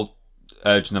his Soul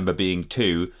Urge number being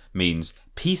 2 means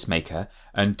peacemaker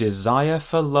and desire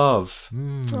for love.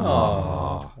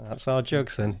 Oh, that's our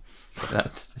jokes then.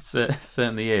 That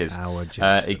certainly is. Our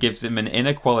jokes. It gives him an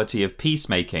inner quality of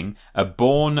peacemaking, a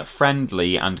born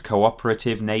friendly and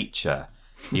cooperative nature.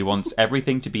 He wants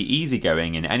everything to be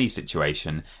easygoing in any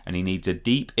situation, and he needs a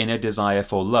deep inner desire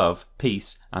for love,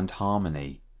 peace, and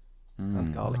harmony.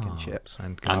 And garlic and chips.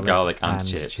 And garlic and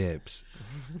chips.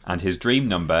 And his dream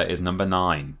number is number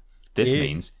 9.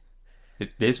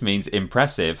 This means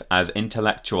impressive as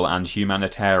intellectual and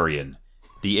humanitarian.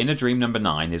 The inner dream number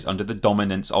 9 is under the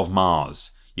dominance of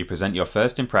Mars. You present your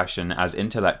first impression as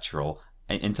intellectual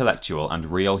and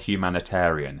real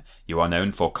humanitarian. You are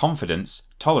known for confidence,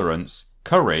 tolerance,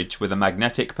 courage with a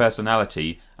magnetic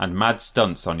personality, and mad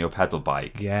stunts on your pedal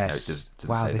bike. Yes. No, doesn't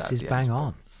wow, say this that is at the bang end.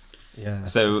 on. Yeah.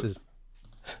 So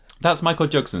that's Michael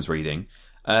Jugson's reading.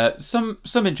 Some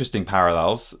interesting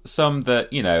parallels, some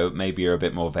that, maybe are a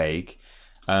bit more vague.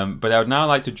 But I would now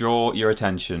like to draw your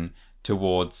attention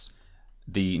towards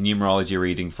the numerology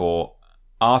reading for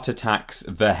Art Attacks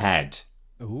the Head.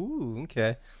 Ooh,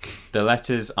 okay. The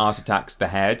letters Art Attacks the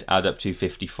Head add up to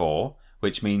 54,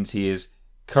 which means he is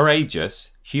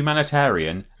courageous,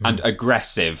 humanitarian, and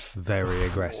aggressive. Very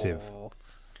aggressive.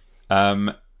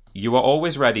 You are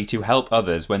always ready to help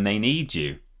others when they need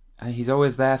you. He's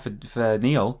always there for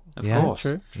Neil, of course.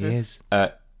 True. He is.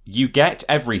 You get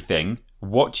everything,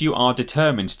 what you are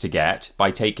determined to get,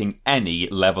 by taking any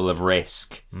level of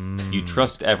risk. You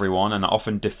trust everyone and are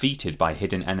often defeated by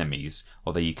hidden enemies,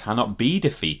 although you cannot be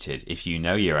defeated if you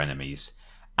know your enemies.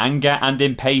 Anger and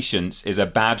impatience is a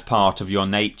bad part of your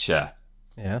nature.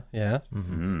 Yeah.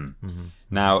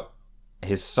 Now,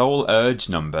 his soul urge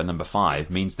number 5,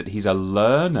 means that he's a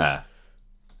learner,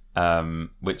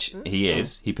 which he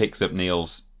is. He picks up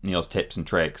Neil's tips and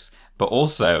tricks, but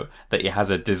also that he has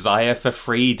a desire for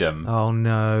freedom. Oh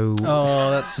no.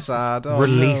 Oh, that's sad. Oh,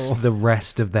 Release no. the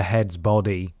rest of the head's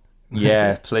body.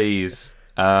 Yeah, please.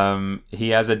 He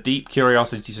has a deep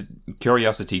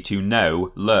curiosity to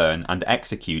know, learn, and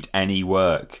execute any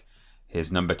work. His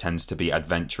number tends to be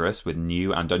adventurous with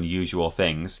new and unusual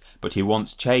things, but he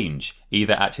wants change,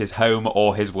 either at his home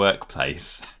or his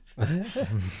workplace.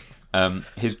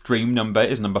 His dream number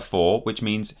is number 4, which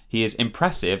means he is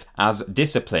impressive as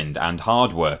disciplined and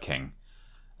hardworking.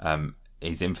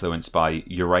 He's influenced by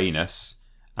Uranus,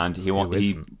 and and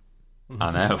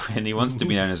he wants to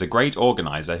be known as a great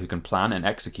organizer who can plan and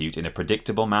execute in a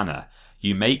predictable manner.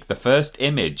 You make the first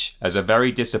image as a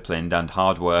very disciplined and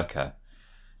hard worker.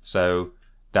 So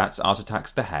that's Art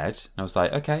Attacks the Head. And I was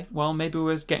like, okay, well, maybe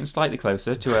we're getting slightly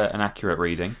closer to an accurate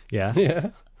reading.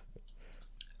 Yeah.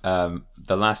 The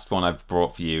last one I've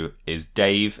brought for you is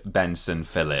Dave Benson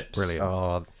Phillips. Brilliant.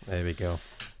 Oh, there we go.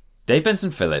 Dave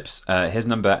Benson Phillips,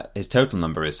 his total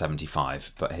number is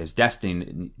 75, but his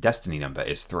destiny number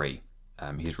is 3.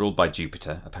 He's ruled by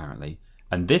Jupiter, apparently.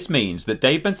 And this means that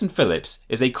Dave Benson Phillips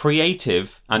is a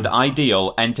creative and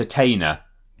ideal entertainer.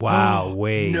 Wow,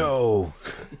 No.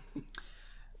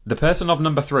 The person of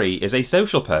number 3 is a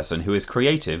social person who is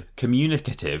creative,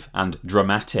 communicative, and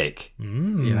dramatic.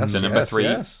 Yes, The number 3,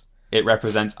 yes. it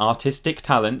represents artistic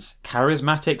talents,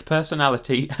 charismatic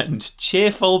personality, and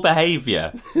cheerful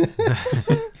behaviour.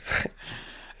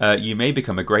 You may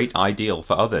become a great ideal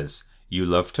for others. You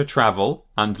love to travel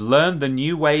and learn the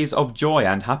new ways of joy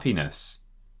and happiness.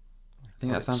 I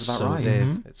think that sounds about right. Dave.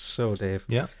 Mm-hmm. It's so Dave.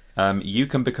 Yeah. You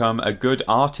can become a good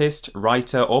artist,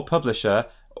 writer, or publisher,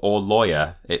 or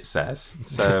lawyer, it says.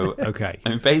 So, Okay. I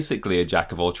mean, basically a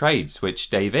jack of all trades, which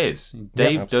Dave is.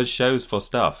 Dave does shows for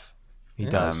stuff. He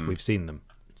does. We've seen them.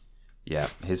 Yeah,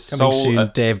 his Coming soul.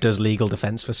 soon, Dave does legal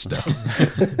defense for stuff.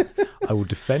 I will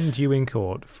defend you in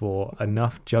court for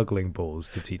enough juggling balls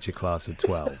to teach a class of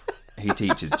 12. He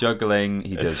teaches juggling.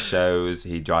 He does shows.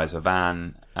 He drives a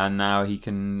van, and now he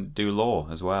can do law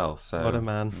as well. So What a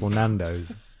man. For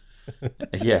Nando's.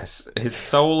 yes, his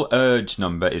soul urge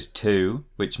number is 2,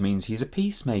 which means he's a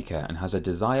peacemaker and has a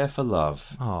desire for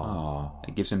love. Aww.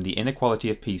 It gives him the inner quality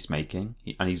of peacemaking,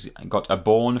 and he's got a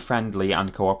born friendly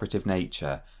and cooperative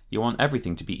nature. You want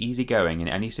everything to be easygoing in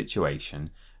any situation,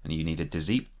 and you need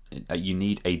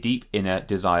a deep inner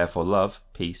desire for love,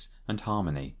 peace, and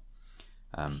harmony.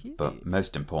 But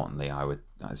most importantly,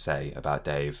 I'd say about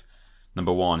Dave,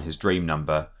 number 1, his dream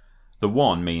number. The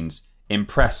 1 means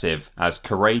impressive as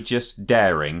courageous,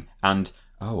 daring, and,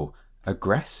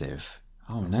 aggressive.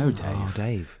 Oh, no, Dave. Oh,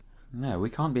 Dave. No, we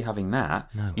can't be having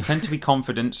that. No. You tend to be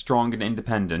confident, strong, and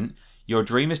independent. Your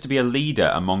dream is to be a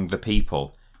leader among the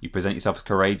people. You present yourself as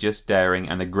courageous, daring,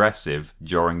 and aggressive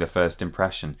during the first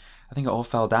impression. I think it all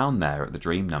fell down there at the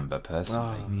dream number,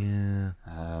 personally. Yeah.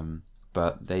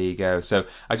 But there you go. So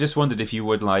I just wondered if you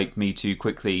would like me to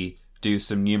quickly do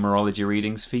some numerology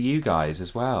readings for you guys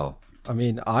as well. I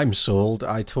mean, I'm sold.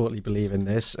 I totally believe in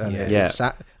this. And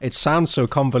Yeah. it sounds so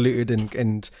convoluted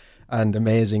and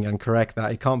amazing and correct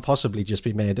that it can't possibly just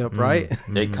be made up, right?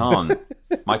 It can't.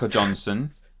 Michael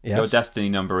Johnson, Yes. your destiny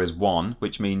number is 1,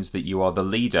 which means that you are the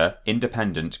leader,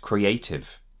 independent,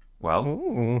 creative.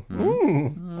 Well,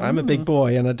 I'm a big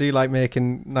boy and I do like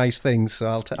making nice things, so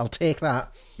I'll take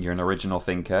that. you're an original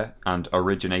thinker and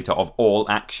originator of all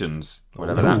actions,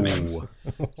 whatever that means.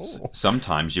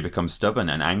 Sometimes you become stubborn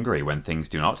and angry when things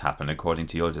do not happen according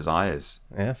to your desires.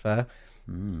 Yeah, fair.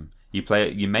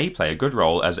 You may play a good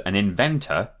role as an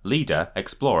inventor, leader,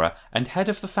 explorer, and head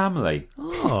of the family.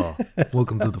 Oh,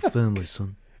 welcome to the family,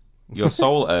 son. Your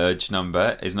soul urge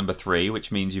number is number 3,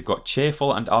 which means you've got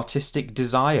cheerful and artistic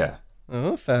desire.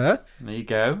 Oh, fair. There you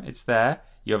go. It's there.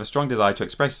 You have a strong desire to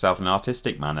express yourself in an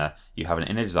artistic manner. You have an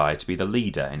inner desire to be the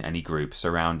leader in any group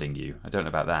surrounding you. I don't know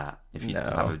about that, if you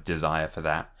have a desire for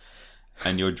that.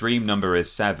 And your dream number is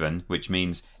 7, which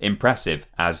means impressive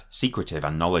as secretive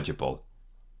and knowledgeable.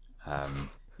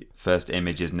 First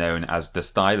image is known as the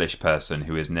stylish person,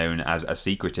 who is known as a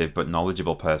secretive but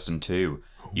knowledgeable person too.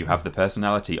 You have the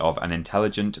personality of an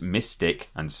intelligent, mystic,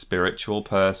 and spiritual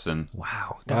person.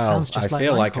 Wow, that sounds just like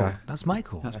Michael. That's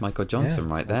Michael. That's Michael Johnson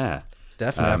right there.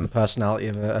 Definitely have the personality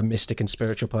of a mystic and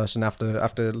spiritual person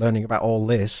after learning about all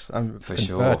this. I'm For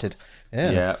converted.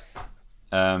 sure. Yeah.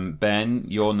 Ben,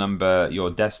 your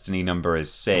destiny number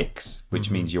is 6, which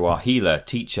means you are healer,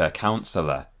 teacher,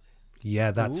 counselor.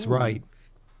 Yeah, that's right.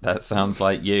 That sounds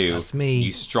like you. That's me.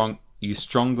 You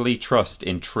strongly trust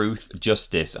in truth,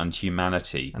 justice, and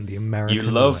humanity. And the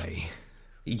American way.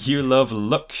 You love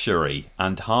luxury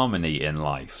and harmony in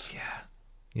life.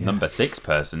 Yeah. Number 6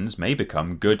 persons may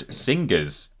become good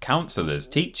singers, counselors,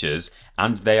 teachers,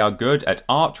 and they are good at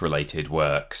art-related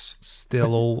works.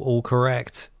 Still all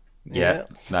correct. Yeah,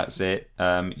 that's it.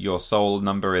 Your soul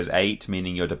number is 8,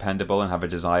 meaning you're dependable and have a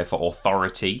desire for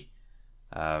authority.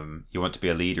 You want to be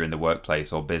a leader in the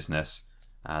workplace or business,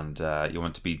 and you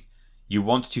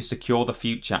want to secure the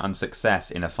future and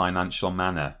success in a financial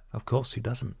manner. Of course, who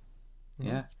doesn't?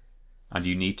 Yeah. And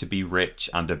you need to be rich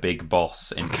and a big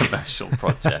boss in commercial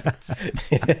projects.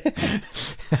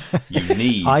 You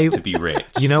need to be rich.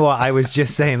 You know what? I was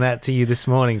just saying that to you this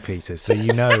morning, Peter, so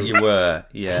you know. You were,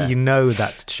 yeah. You know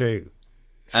that's true.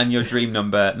 And your dream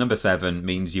number 7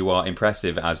 means you are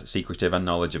impressive as secretive and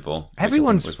knowledgeable.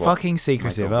 Everyone's fucking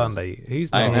secretive, aren't they? Who's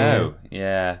not? I know,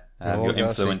 yeah. all You're got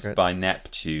influenced secrets. by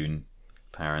Neptune,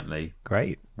 apparently.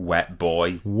 Great. Wet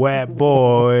boy. Wet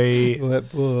boy. Wet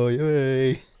boy,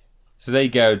 hey. So there you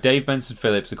go. Dave Benson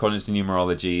Phillips, according to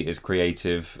numerology, is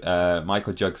creative.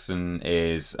 Michael Judson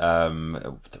is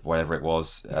whatever it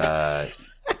was.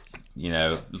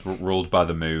 Ruled by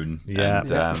the moon. Yeah.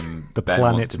 And The Ben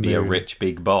planet wants to be a moon. rich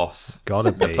big boss.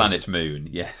 Gotta The be. planet moon,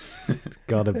 yes.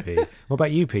 Gotta be. What about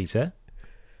you, Peter?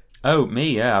 Oh,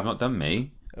 me, yeah. I've not done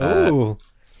me. Ooh.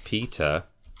 Peter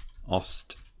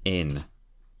Ostin.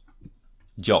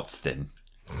 Jotstin.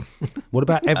 What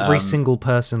about every single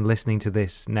person listening to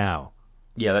this now?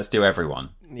 Yeah, let's do everyone.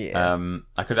 Yeah.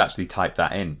 I could actually type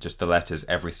that in, just the letters,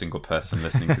 every single person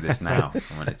listening to this now, if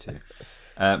I wanted to.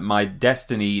 My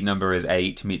destiny number is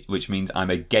 8, which means I'm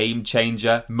a game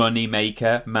changer, money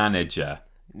maker, manager.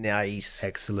 Nice.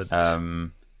 Excellent.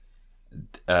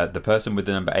 The person with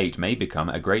the number 8 may become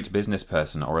a great business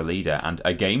person or a leader and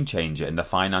a game changer in the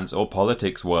finance or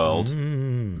politics world.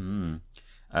 I'm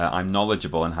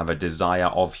knowledgeable and have a desire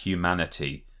of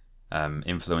humanity,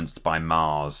 influenced by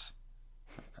Mars.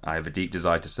 I have a deep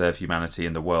desire to serve humanity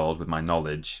in the world with my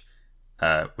knowledge,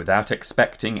 without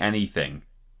expecting anything.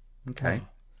 Okay,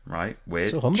 right, weird.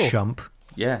 So humble. Chump.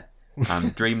 Yeah.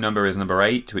 And dream number is number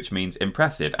 8, which means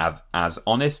impressive, as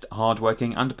honest,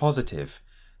 hardworking, and positive.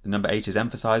 The number 8 is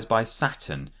emphasised by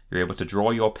Saturn. You're able to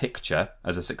draw your picture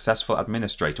as a successful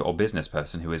administrator or business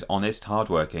person who is honest,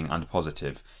 hardworking, and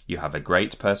positive. You have a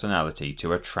great personality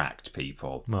to attract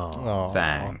people. Aw.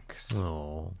 Thanks.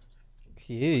 Aw.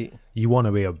 Cute. You want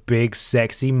to be a big,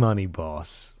 sexy money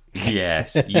boss.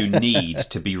 Yes, you need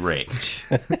to be rich.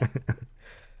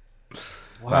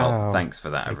 Well, thanks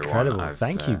for that, everyone. Incredible.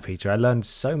 Thank you, Peter. I learned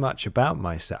so much about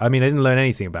myself. I mean, I didn't learn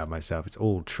anything about myself. It's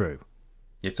all true.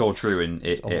 It's all true, and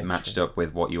it matched up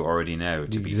with what you already know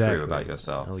to be true about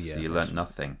yourself. Oh, yeah. So you learnt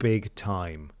nothing. Big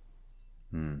time.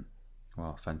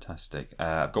 Well, fantastic.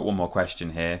 I've got one more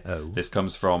question here. Oh. This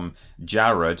comes from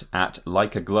Jared at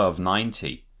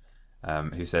LikeAGlove90,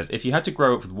 who says, if you had to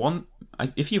grow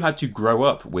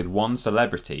up with one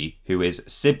celebrity who is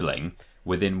sibling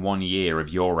within 1 year of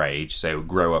your age, so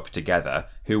grow up together,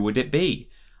 who would it be?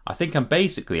 I think I'm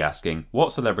basically asking,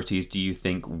 what celebrities do you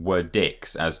think were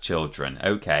dicks as children?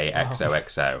 Okay,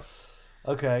 XOXO.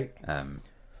 Okay.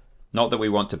 Not that we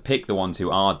want to pick the ones who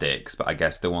are dicks, but I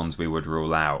guess the ones we would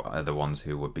rule out are the ones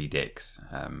who would be dicks.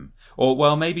 Or,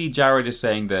 well, maybe Jared is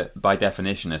saying that by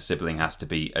definition a sibling has to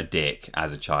be a dick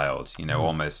as a child. You know,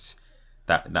 almost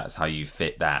that's how you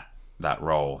fit that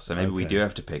role. So maybe we do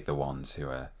have to pick the ones who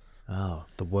are... Oh,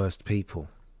 the worst people.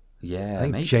 Yeah, I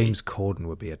think maybe. James Corden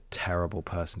would be a terrible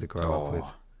person to grow up with.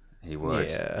 He would.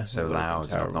 Yeah, so he would have been loud and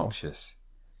terrible. obnoxious.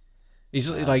 He's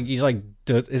like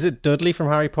is it Dudley from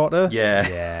Harry Potter?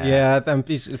 Yeah. Yeah,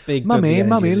 he's a big. Mummy, Dudley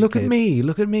Mummy, energy as a look at kid. me,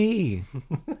 look at me.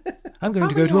 I'm going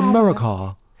to go to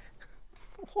America.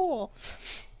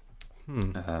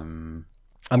 I'm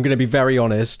going to be very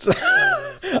honest.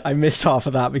 I missed half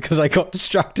of that because I got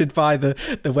distracted by the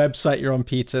website you're on,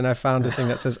 Peter, and I found a thing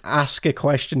that says "Ask a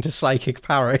question to Psychic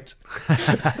Parrot."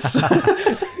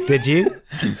 Did you?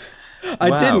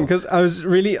 I didn't, because I was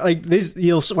really like this.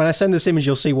 When I send this image,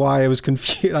 you'll see why I was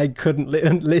confused. I couldn't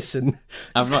listen.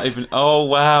 I'm not even... Oh,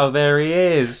 wow, there he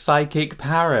is. Psychic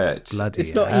Parrot. Bloody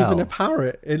It's not hell. even a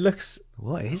parrot. It looks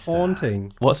What is that?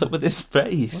 haunting. What's up with his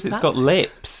face? It's got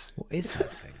lips. What is that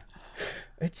thing?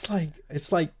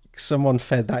 It's like someone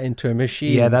fed that into a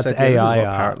machine. Yeah, and that's said, "This is what AI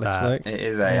parrot art, looks that. like." It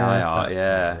is AI art, that's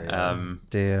yeah.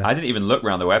 Dear. I didn't even look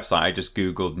around the website. I just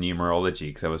Googled numerology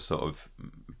because I was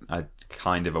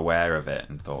kind of aware of it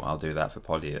and thought I'll do that for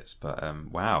Podiots. But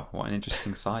wow, what an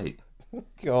interesting site.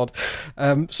 God.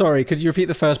 Sorry, could you repeat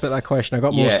the first bit of that question? I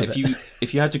got most of it.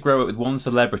 If you had to grow up with one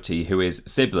celebrity who is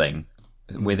sibling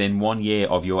within 1 year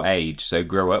of your age, so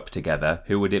grow up together,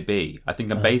 who would it be? I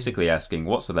think I'm basically asking,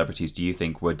 what celebrities do you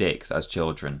think were dicks as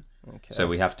children? Okay. So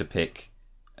we have to pick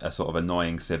a sort of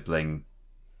annoying sibling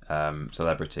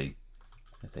celebrity,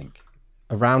 I think.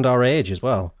 Around our age as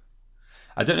well.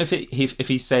 I don't know if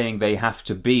he's saying they have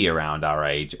to be around our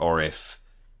age, or if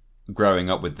growing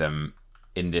up with them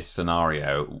in this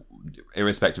scenario,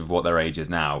 irrespective of what their age is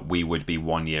now, we would be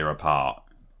 1 year apart.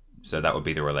 So that would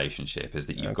be the relationship, is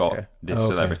that you've got this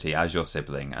celebrity as your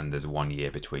sibling and there's 1 year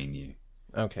between you.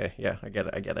 Okay, yeah, I get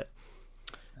it.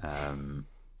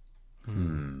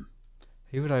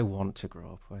 Who would I want to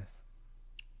grow up with?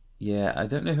 Yeah, I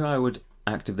don't know who I would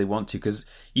actively want to, because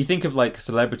you think of like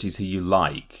celebrities who you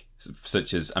like,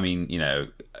 such as, I mean, you know,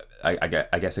 I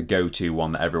guess a go-to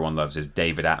one that everyone loves is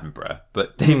David Attenborough,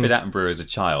 but David Attenborough as a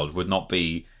child would not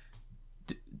be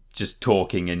just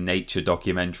talking in nature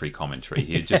documentary commentary.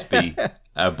 He'd just be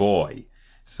a boy.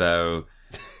 So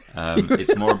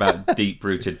it's more about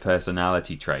deep-rooted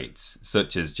personality traits,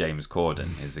 such as James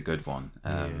Corden is a good one.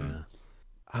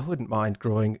 I wouldn't mind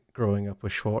growing up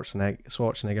with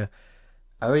Schwarzenegger.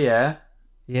 Oh, yeah?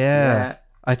 Yeah.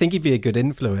 I think he'd be a good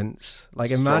influence.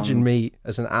 Like, Strong. Imagine me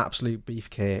as an absolute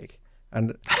beefcake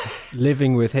and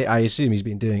living with him. I assume he's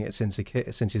been doing it since he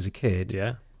was a kid.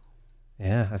 Yeah.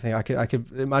 Yeah, I think I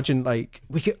could imagine, like,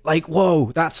 we could, like,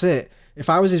 whoa, that's it. If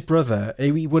I was his brother,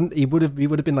 he would have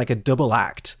been like a double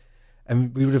act,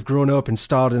 and we would have grown up and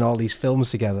starred in all these films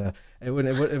together. It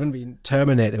wouldn't be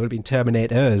Terminator. It would have been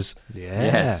Terminators. Yeah.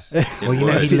 Yes. Well, you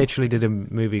know, he literally did a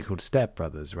movie called Step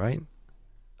Brothers, right?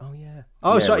 Oh, yeah.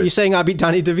 Oh, Yeah, so you're saying I beat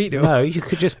Danny DeVito? No, you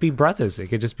could just be brothers. It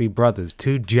could just be brothers.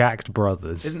 Two jacked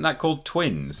brothers. Isn't that called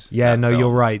Twins? Yeah, that no, film?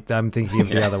 you're right. I'm thinking of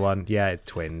the other one. Yeah,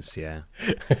 twins, yeah.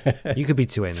 You could be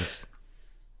twins.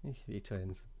 You could be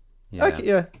twins. Yeah.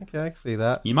 Okay, I can see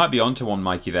that. You might be onto one,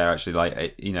 Mikey, there, actually.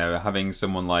 Like, having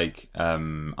someone like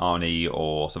Arnie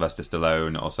or Sylvester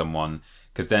Stallone or someone...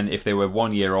 Because then if they were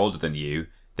 1 year older than you,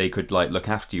 they could, like, look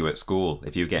after you at school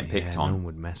if you were getting picked on. No one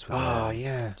would mess with Oh, that.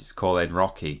 yeah. Just call in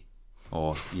Rocky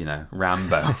or,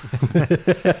 Rambo.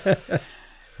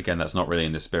 Again, that's not really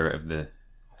in the spirit of the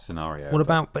scenario. What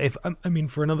about,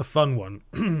 for another fun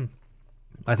one,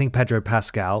 I think Pedro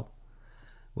Pascal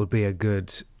would be a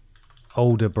good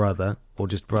older brother, or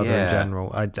just brother in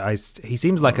general. He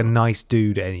seems like a nice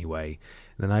dude anyway.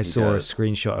 And then I saw a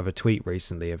screenshot of a tweet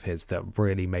recently of his that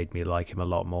really made me like him a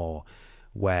lot more,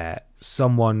 where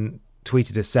someone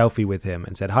tweeted a selfie with him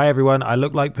and said, "Hi everyone, I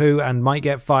look like poo and might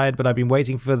get fired, but I've been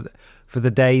waiting for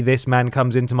the day this man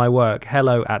comes into my work.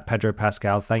 Hello at Pedro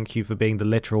Pascal, thank you for being the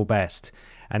literal best."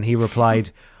 And he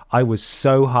replied, "I was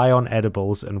so high on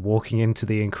edibles and walking into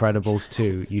The Incredibles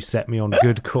 2. You set me on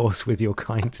good course with your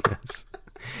kindness."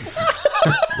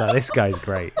 Now, this guy's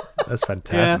great. That's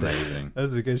fantastic. Amazing. That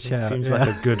was a good shout. Seems like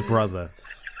a good brother.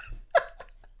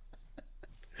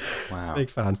 Wow. Big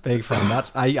fan.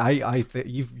 That's I think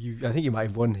you might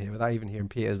have won here without even hearing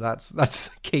Peter's.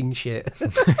 That's king shit.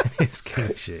 It's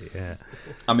good shit, yeah.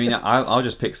 I mean, I'll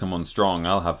just pick someone strong.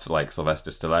 I'll have like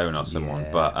Sylvester Stallone or someone.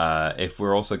 Yeah. But if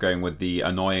we're also going with the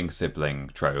annoying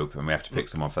sibling trope and we have to pick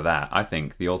someone for that, I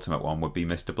think the ultimate one would be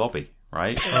Mr. Blobby,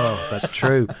 right? Oh, that's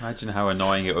true. Imagine how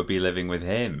annoying it would be living with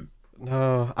him.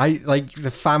 No, I like the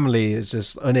family is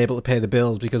just unable to pay the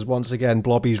bills because once again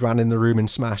Blobby's ran in the room and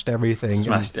smashed everything.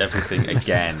 Smashed everything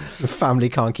again. The family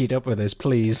can't keep up with us.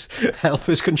 Please help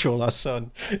us control our son.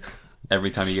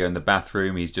 Every time you go in the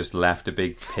bathroom, he's just left a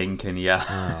big pink and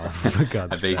yellow, For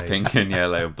God's a big sake. pink and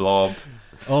yellow blob.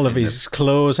 All of his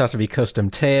clothes have to be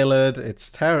custom tailored. It's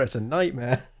terror. It's a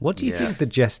nightmare. What do you think the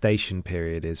gestation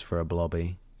period is for a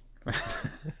blobby?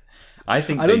 I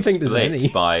think I don't they think there's split any.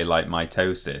 by like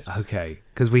mitosis. Okay,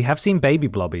 because we have seen baby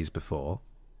blobbies before.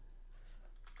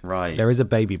 Right. There is a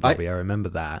baby blobby, I remember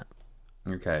that.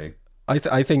 Okay. I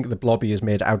think the blobby is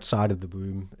made outside of the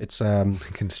womb. It's just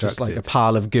like Constructed. a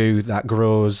pile of goo that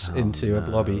grows into a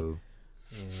blobby.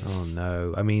 Oh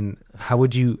no. I mean, how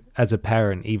would you, as a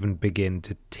parent, even begin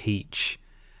to teach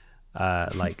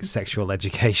like sexual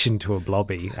education to a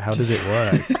blobby? How does it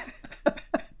work?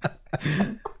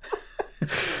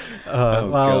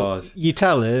 God. You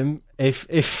tell him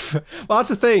if well, that's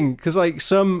the thing, because like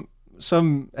some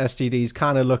STDs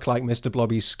kind of look like Mr.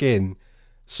 Blobby's skin,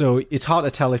 so it's hard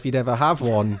to tell if he'd ever have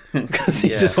one because he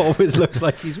just always looks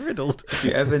like he's riddled. Do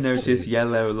you ever notice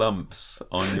yellow lumps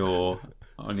on your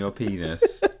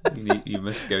penis? You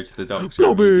must go to the doctor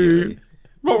immediately.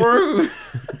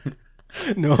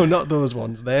 No, not those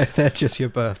ones. They're just your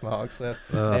birthmarks. They're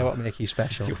what make you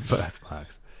special. Your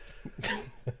birthmarks.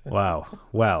 Wow.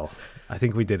 Well, I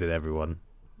think we did it, everyone.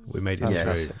 We made it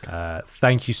through.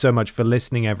 Thank you so much for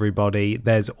listening, everybody.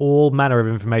 There's all manner of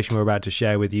information we're about to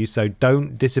share with you, so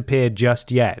don't disappear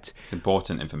just yet. It's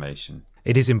important information.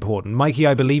 It is important. Mikey,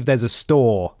 I believe there's a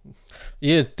store.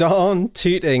 You're darn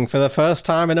tooting. For the first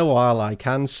time in a while, I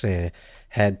can say,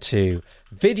 head to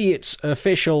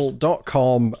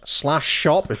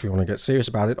VidiotsOfficial.com/shop if you want to get serious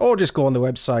about it, or just go on the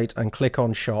website and click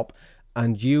on shop,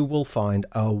 and you will find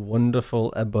a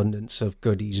wonderful abundance of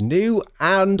goodies, new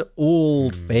and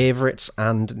old favourites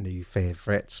and new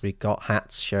favourites. We've got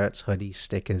hats, shirts, hoodies,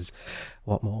 stickers.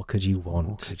 What more could you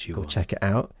want? Go check it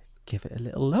out. Give it a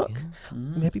little look.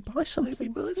 Maybe buy something.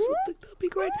 That'd be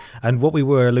great. And what we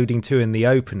were alluding to in the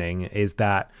opening is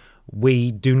that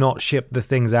we do not ship the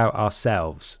things out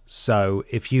ourselves. So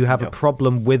if you have a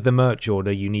problem with the merch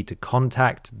order, you need to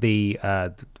contact the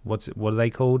what are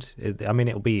they called? I mean,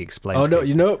 it'll be explained. Oh no,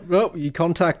 you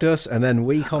contact us and then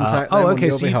we contact them. okay, on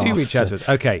your so behalf. you do reach out to us.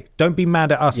 Okay, don't be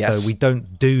mad at us though. We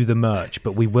don't do the merch,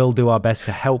 but we will do our best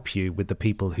to help you with the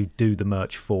people who do the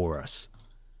merch for us.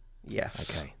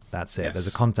 Yes. Okay, that's it. Yes. There's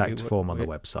a contact form on the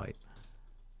website.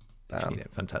 If you need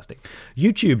it. Fantastic.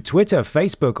 YouTube, Twitter,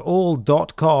 Facebook,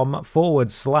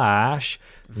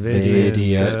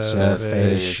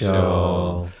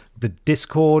 all.com/VidiotsOfficial. The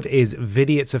Discord is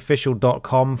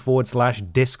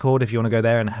VidiotsOfficial.com/Discord if you want to go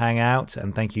there and hang out.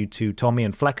 And thank you to Tommy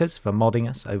and Fleckers for modding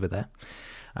us over there.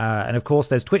 And of course,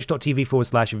 there's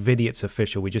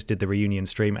twitch.tv/VidiotsOfficial. We just did the reunion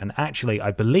stream. And actually,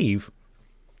 I believe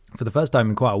for the first time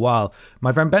in quite a while,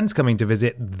 my friend Ben's coming to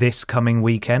visit this coming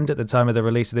weekend at the time of the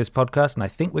release of this podcast, and I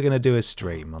think we're going to do a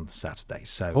stream on Saturday.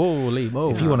 So Holy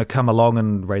moly. if you want to come along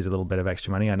and raise a little bit of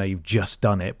extra money, I know you've just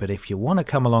done it, but if you want to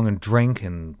come along and drink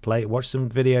and watch some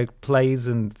video plays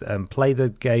and play the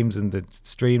games and the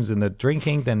streams and the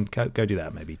drinking, then go do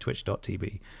that. Maybe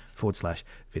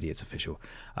twitch.tv/VidiotsOfficial.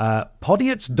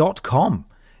 Podiots.com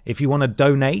if you want to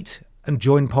donate and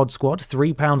join Pod Squad,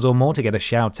 £3 or more to get a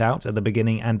shout out at the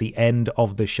beginning and the end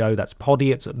of the show. That's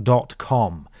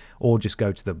podiots.com, or just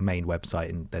go to the main website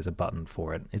and there's a button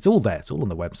for it. It's all there. It's all on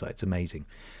the website. It's amazing.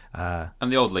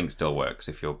 And the old link still works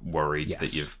if you're worried Yes.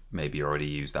 that you've maybe already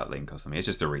used that link or something. It's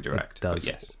just a redirect. It does. But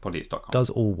yes, podiots.com.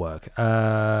 Does all work.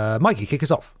 Mikey, kick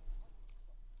us off.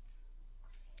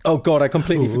 Oh God, I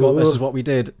completely forgot this is what we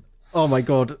did. Oh my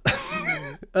God.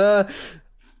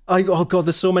 Oh God,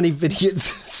 there's so many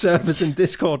Vidiots servers in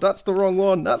Discord. That's the wrong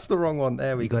one.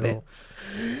 There we got go. it.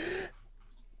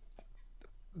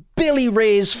 Billy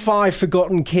Ray's 5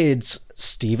 Forgotten Kids.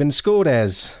 Steven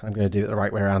Scodes. I'm going to do it the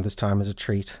right way around this time as a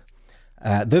treat.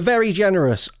 The Very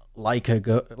Generous. Like a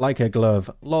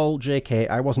Glove. Lol, JK,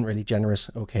 I wasn't really generous.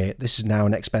 Okay, this is now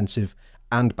an expensive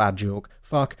and bad joke.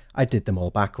 Fuck, I did them all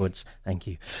backwards. Thank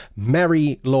you.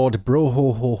 Mary Lord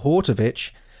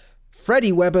Brohohohotovich.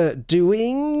 Freddie Weber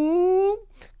doing...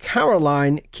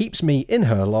 Caroline keeps me in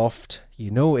her loft. You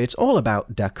know it's all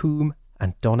about Dakum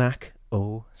and Donak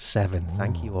 07.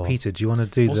 Thank you all. Peter, do you want to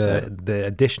do Also- the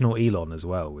additional Elon as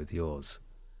well with yours?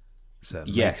 So it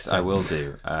Yes, makes I will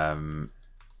sense. do.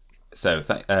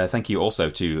 Thank you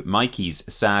also to Mikey's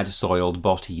Sad Soiled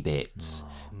Body Bits,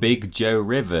 Big Joe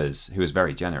Rivers, who is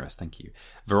very generous, thank you,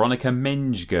 Veronica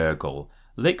Minge Gurgle,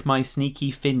 Lick My Sneaky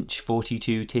Finch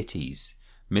 42 Titties,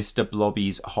 Mr.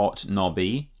 Blobby's Hot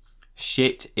Nobby,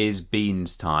 Shit is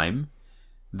Beans Time,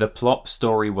 The Plop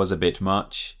Story Was a Bit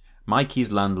Much,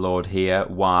 Mikey's Landlord Here,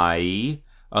 Why,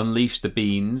 Unleash the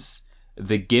Beans,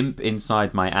 The Gimp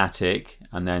Inside My Attic,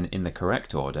 and then in the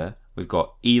correct order, we've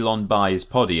got Elon Buys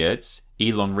Podiots,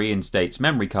 Elon Reinstates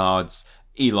Memory Cards,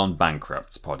 Elon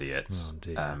Bankrupts Podiots. Oh,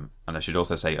 dear. And I should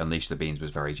also say Unleash the Beans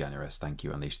was very generous. Thank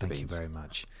you, Unleash the Thank you Beans. very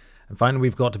much. And finally,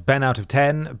 we've got Ben out of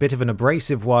 10, a bit of an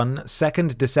abrasive one.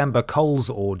 2nd December Coles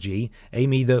Orgy,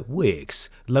 Amy the Wicks,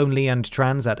 Lonely and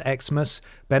Trans at Xmas,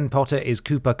 Ben Potter is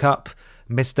Cooper Cup,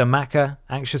 Mr. Macca,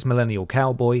 Anxious Millennial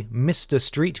Cowboy, Mr.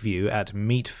 Street View at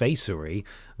Meat Facery,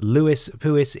 Louis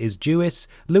Puis is Jewish,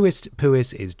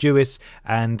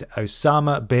 and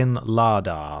Osama bin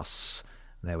Ladas.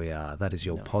 There we are. That is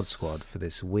your Pod Squad for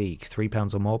this week.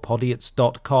 £3 or more,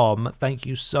 podiots.com. Thank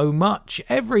you so much,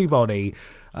 everybody.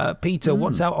 Peter,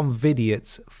 what's out on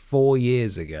Vidiots 4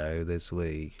 years ago this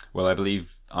week? Well, I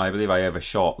believe I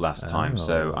overshot last time,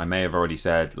 so I may have already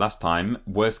said last time,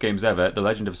 worst games ever, The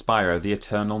Legend of Spyro, The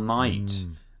Eternal Night.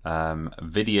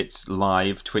 Vidiots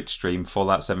live Twitch stream,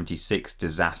 Fallout 76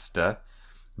 Disaster.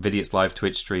 Vidiots live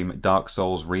Twitch stream, Dark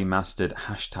Souls Remastered,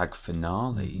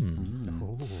 #finale.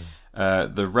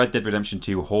 The Red Dead Redemption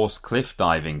 2 Horse Cliff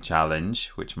Diving Challenge,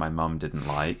 which my mum didn't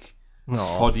like.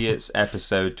 Podiots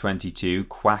episode 22,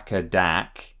 Quacker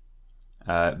Dak.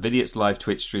 Vidiots live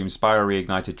Twitch stream, Spyro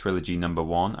Reignited Trilogy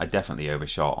 #1. I definitely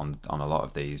overshot on a lot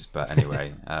of these, but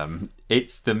anyway.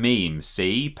 It's the Meme,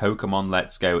 see? Pokemon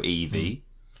Let's Go Eevee.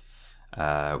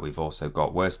 We've also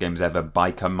got Worst Games Ever,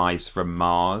 Biker Mice from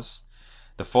Mars.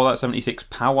 The Fallout 76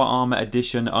 Power Armor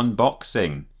Edition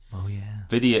unboxing. Oh, yeah.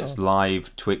 Vidiots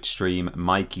live Twitch stream,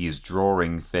 Mikey's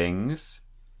Drawing Things.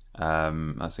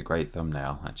 That's a great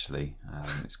thumbnail, actually.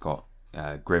 It's got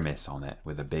Grimace on it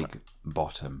with a big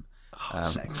bottom.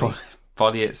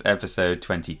 Podiots episode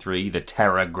 23, The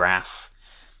Terragraph.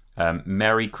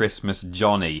 Merry Christmas,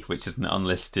 Johnny, which is an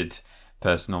unlisted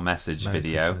personal message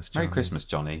video. Merry Christmas,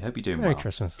 Johnny. Hope you're doing well. Merry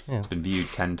Christmas. Yeah. It's been viewed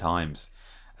 10 times.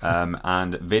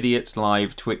 And Vidiots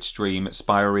live Twitch stream,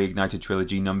 Spyro Reignited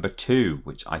Trilogy #2,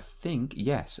 which I think,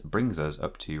 yes, brings us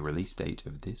up to release date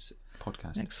of this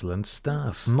podcast. Excellent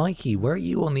stuff. Mikey, where are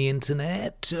you on the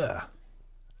internet?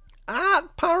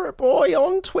 At Parrot Boy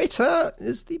on Twitter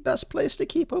is the best place to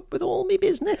keep up with all me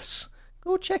business.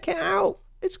 Go check it out.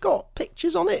 It's got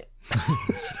pictures on it.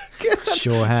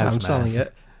 Sure has, I'm man. selling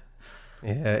it.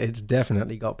 Yeah, it's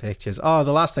definitely got pictures. Oh,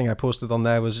 the last thing I posted on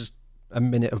there was just a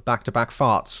minute of back-to-back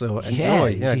farts. So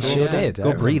enjoy. Yeah, you sure did. I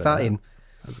Go breathe remember that in.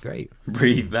 That was great.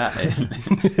 Breathe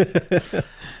that in.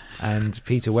 And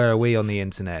Peter, where are we on the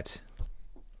internet?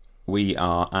 We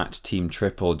are at Team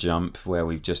Triple Jump, where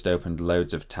we've just opened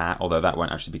loads of tat, although that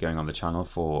won't actually be going on the channel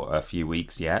for a few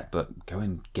weeks yet, but go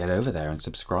and get over there and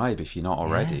subscribe if you're not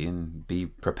already, and be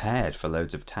prepared for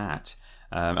loads of tat.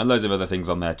 And loads of other things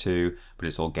on there too, but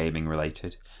it's all gaming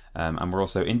related. And we're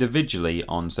also individually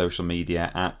on social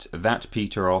media at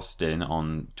ThatPeterAustin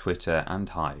on Twitter and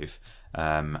Hive.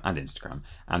 And Instagram,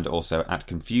 and also at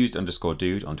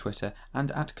confused_dude on Twitter, and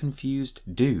at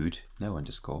confuseddude, no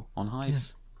underscore, on Hive.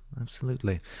 Yes,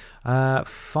 absolutely.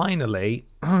 Finally,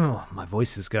 my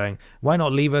voice is going. Why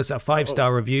not leave us a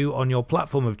 5-star review on your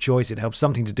platform of choice? It helps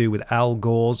something to do with Al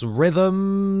Gore's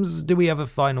rhythms. Do we have a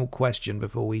final question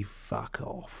before we fuck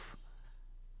off?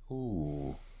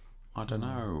 Ooh, I don't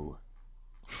know.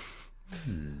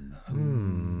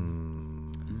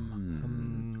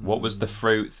 What was the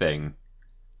fruit thing?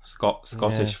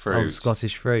 Scottish fruit. Oh,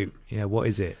 Scottish fruit. Yeah, what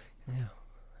is it?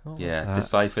 Yeah,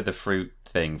 decipher the fruit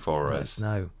thing for us.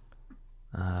 No.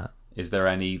 Is there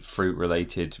any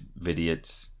fruit-related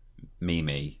vidiots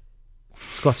meme?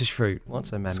 Scottish fruit.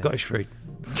 What's a meme? Scottish fruit.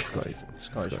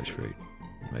 Scottish fruit.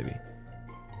 Maybe.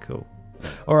 Cool.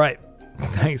 All right.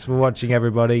 Thanks for watching,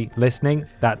 everybody. Listening,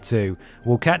 that too.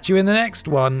 We'll catch you in the next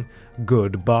one.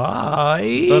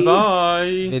 Goodbye.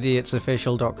 Bye-bye.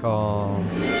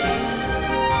 VidiotsOfficial.com.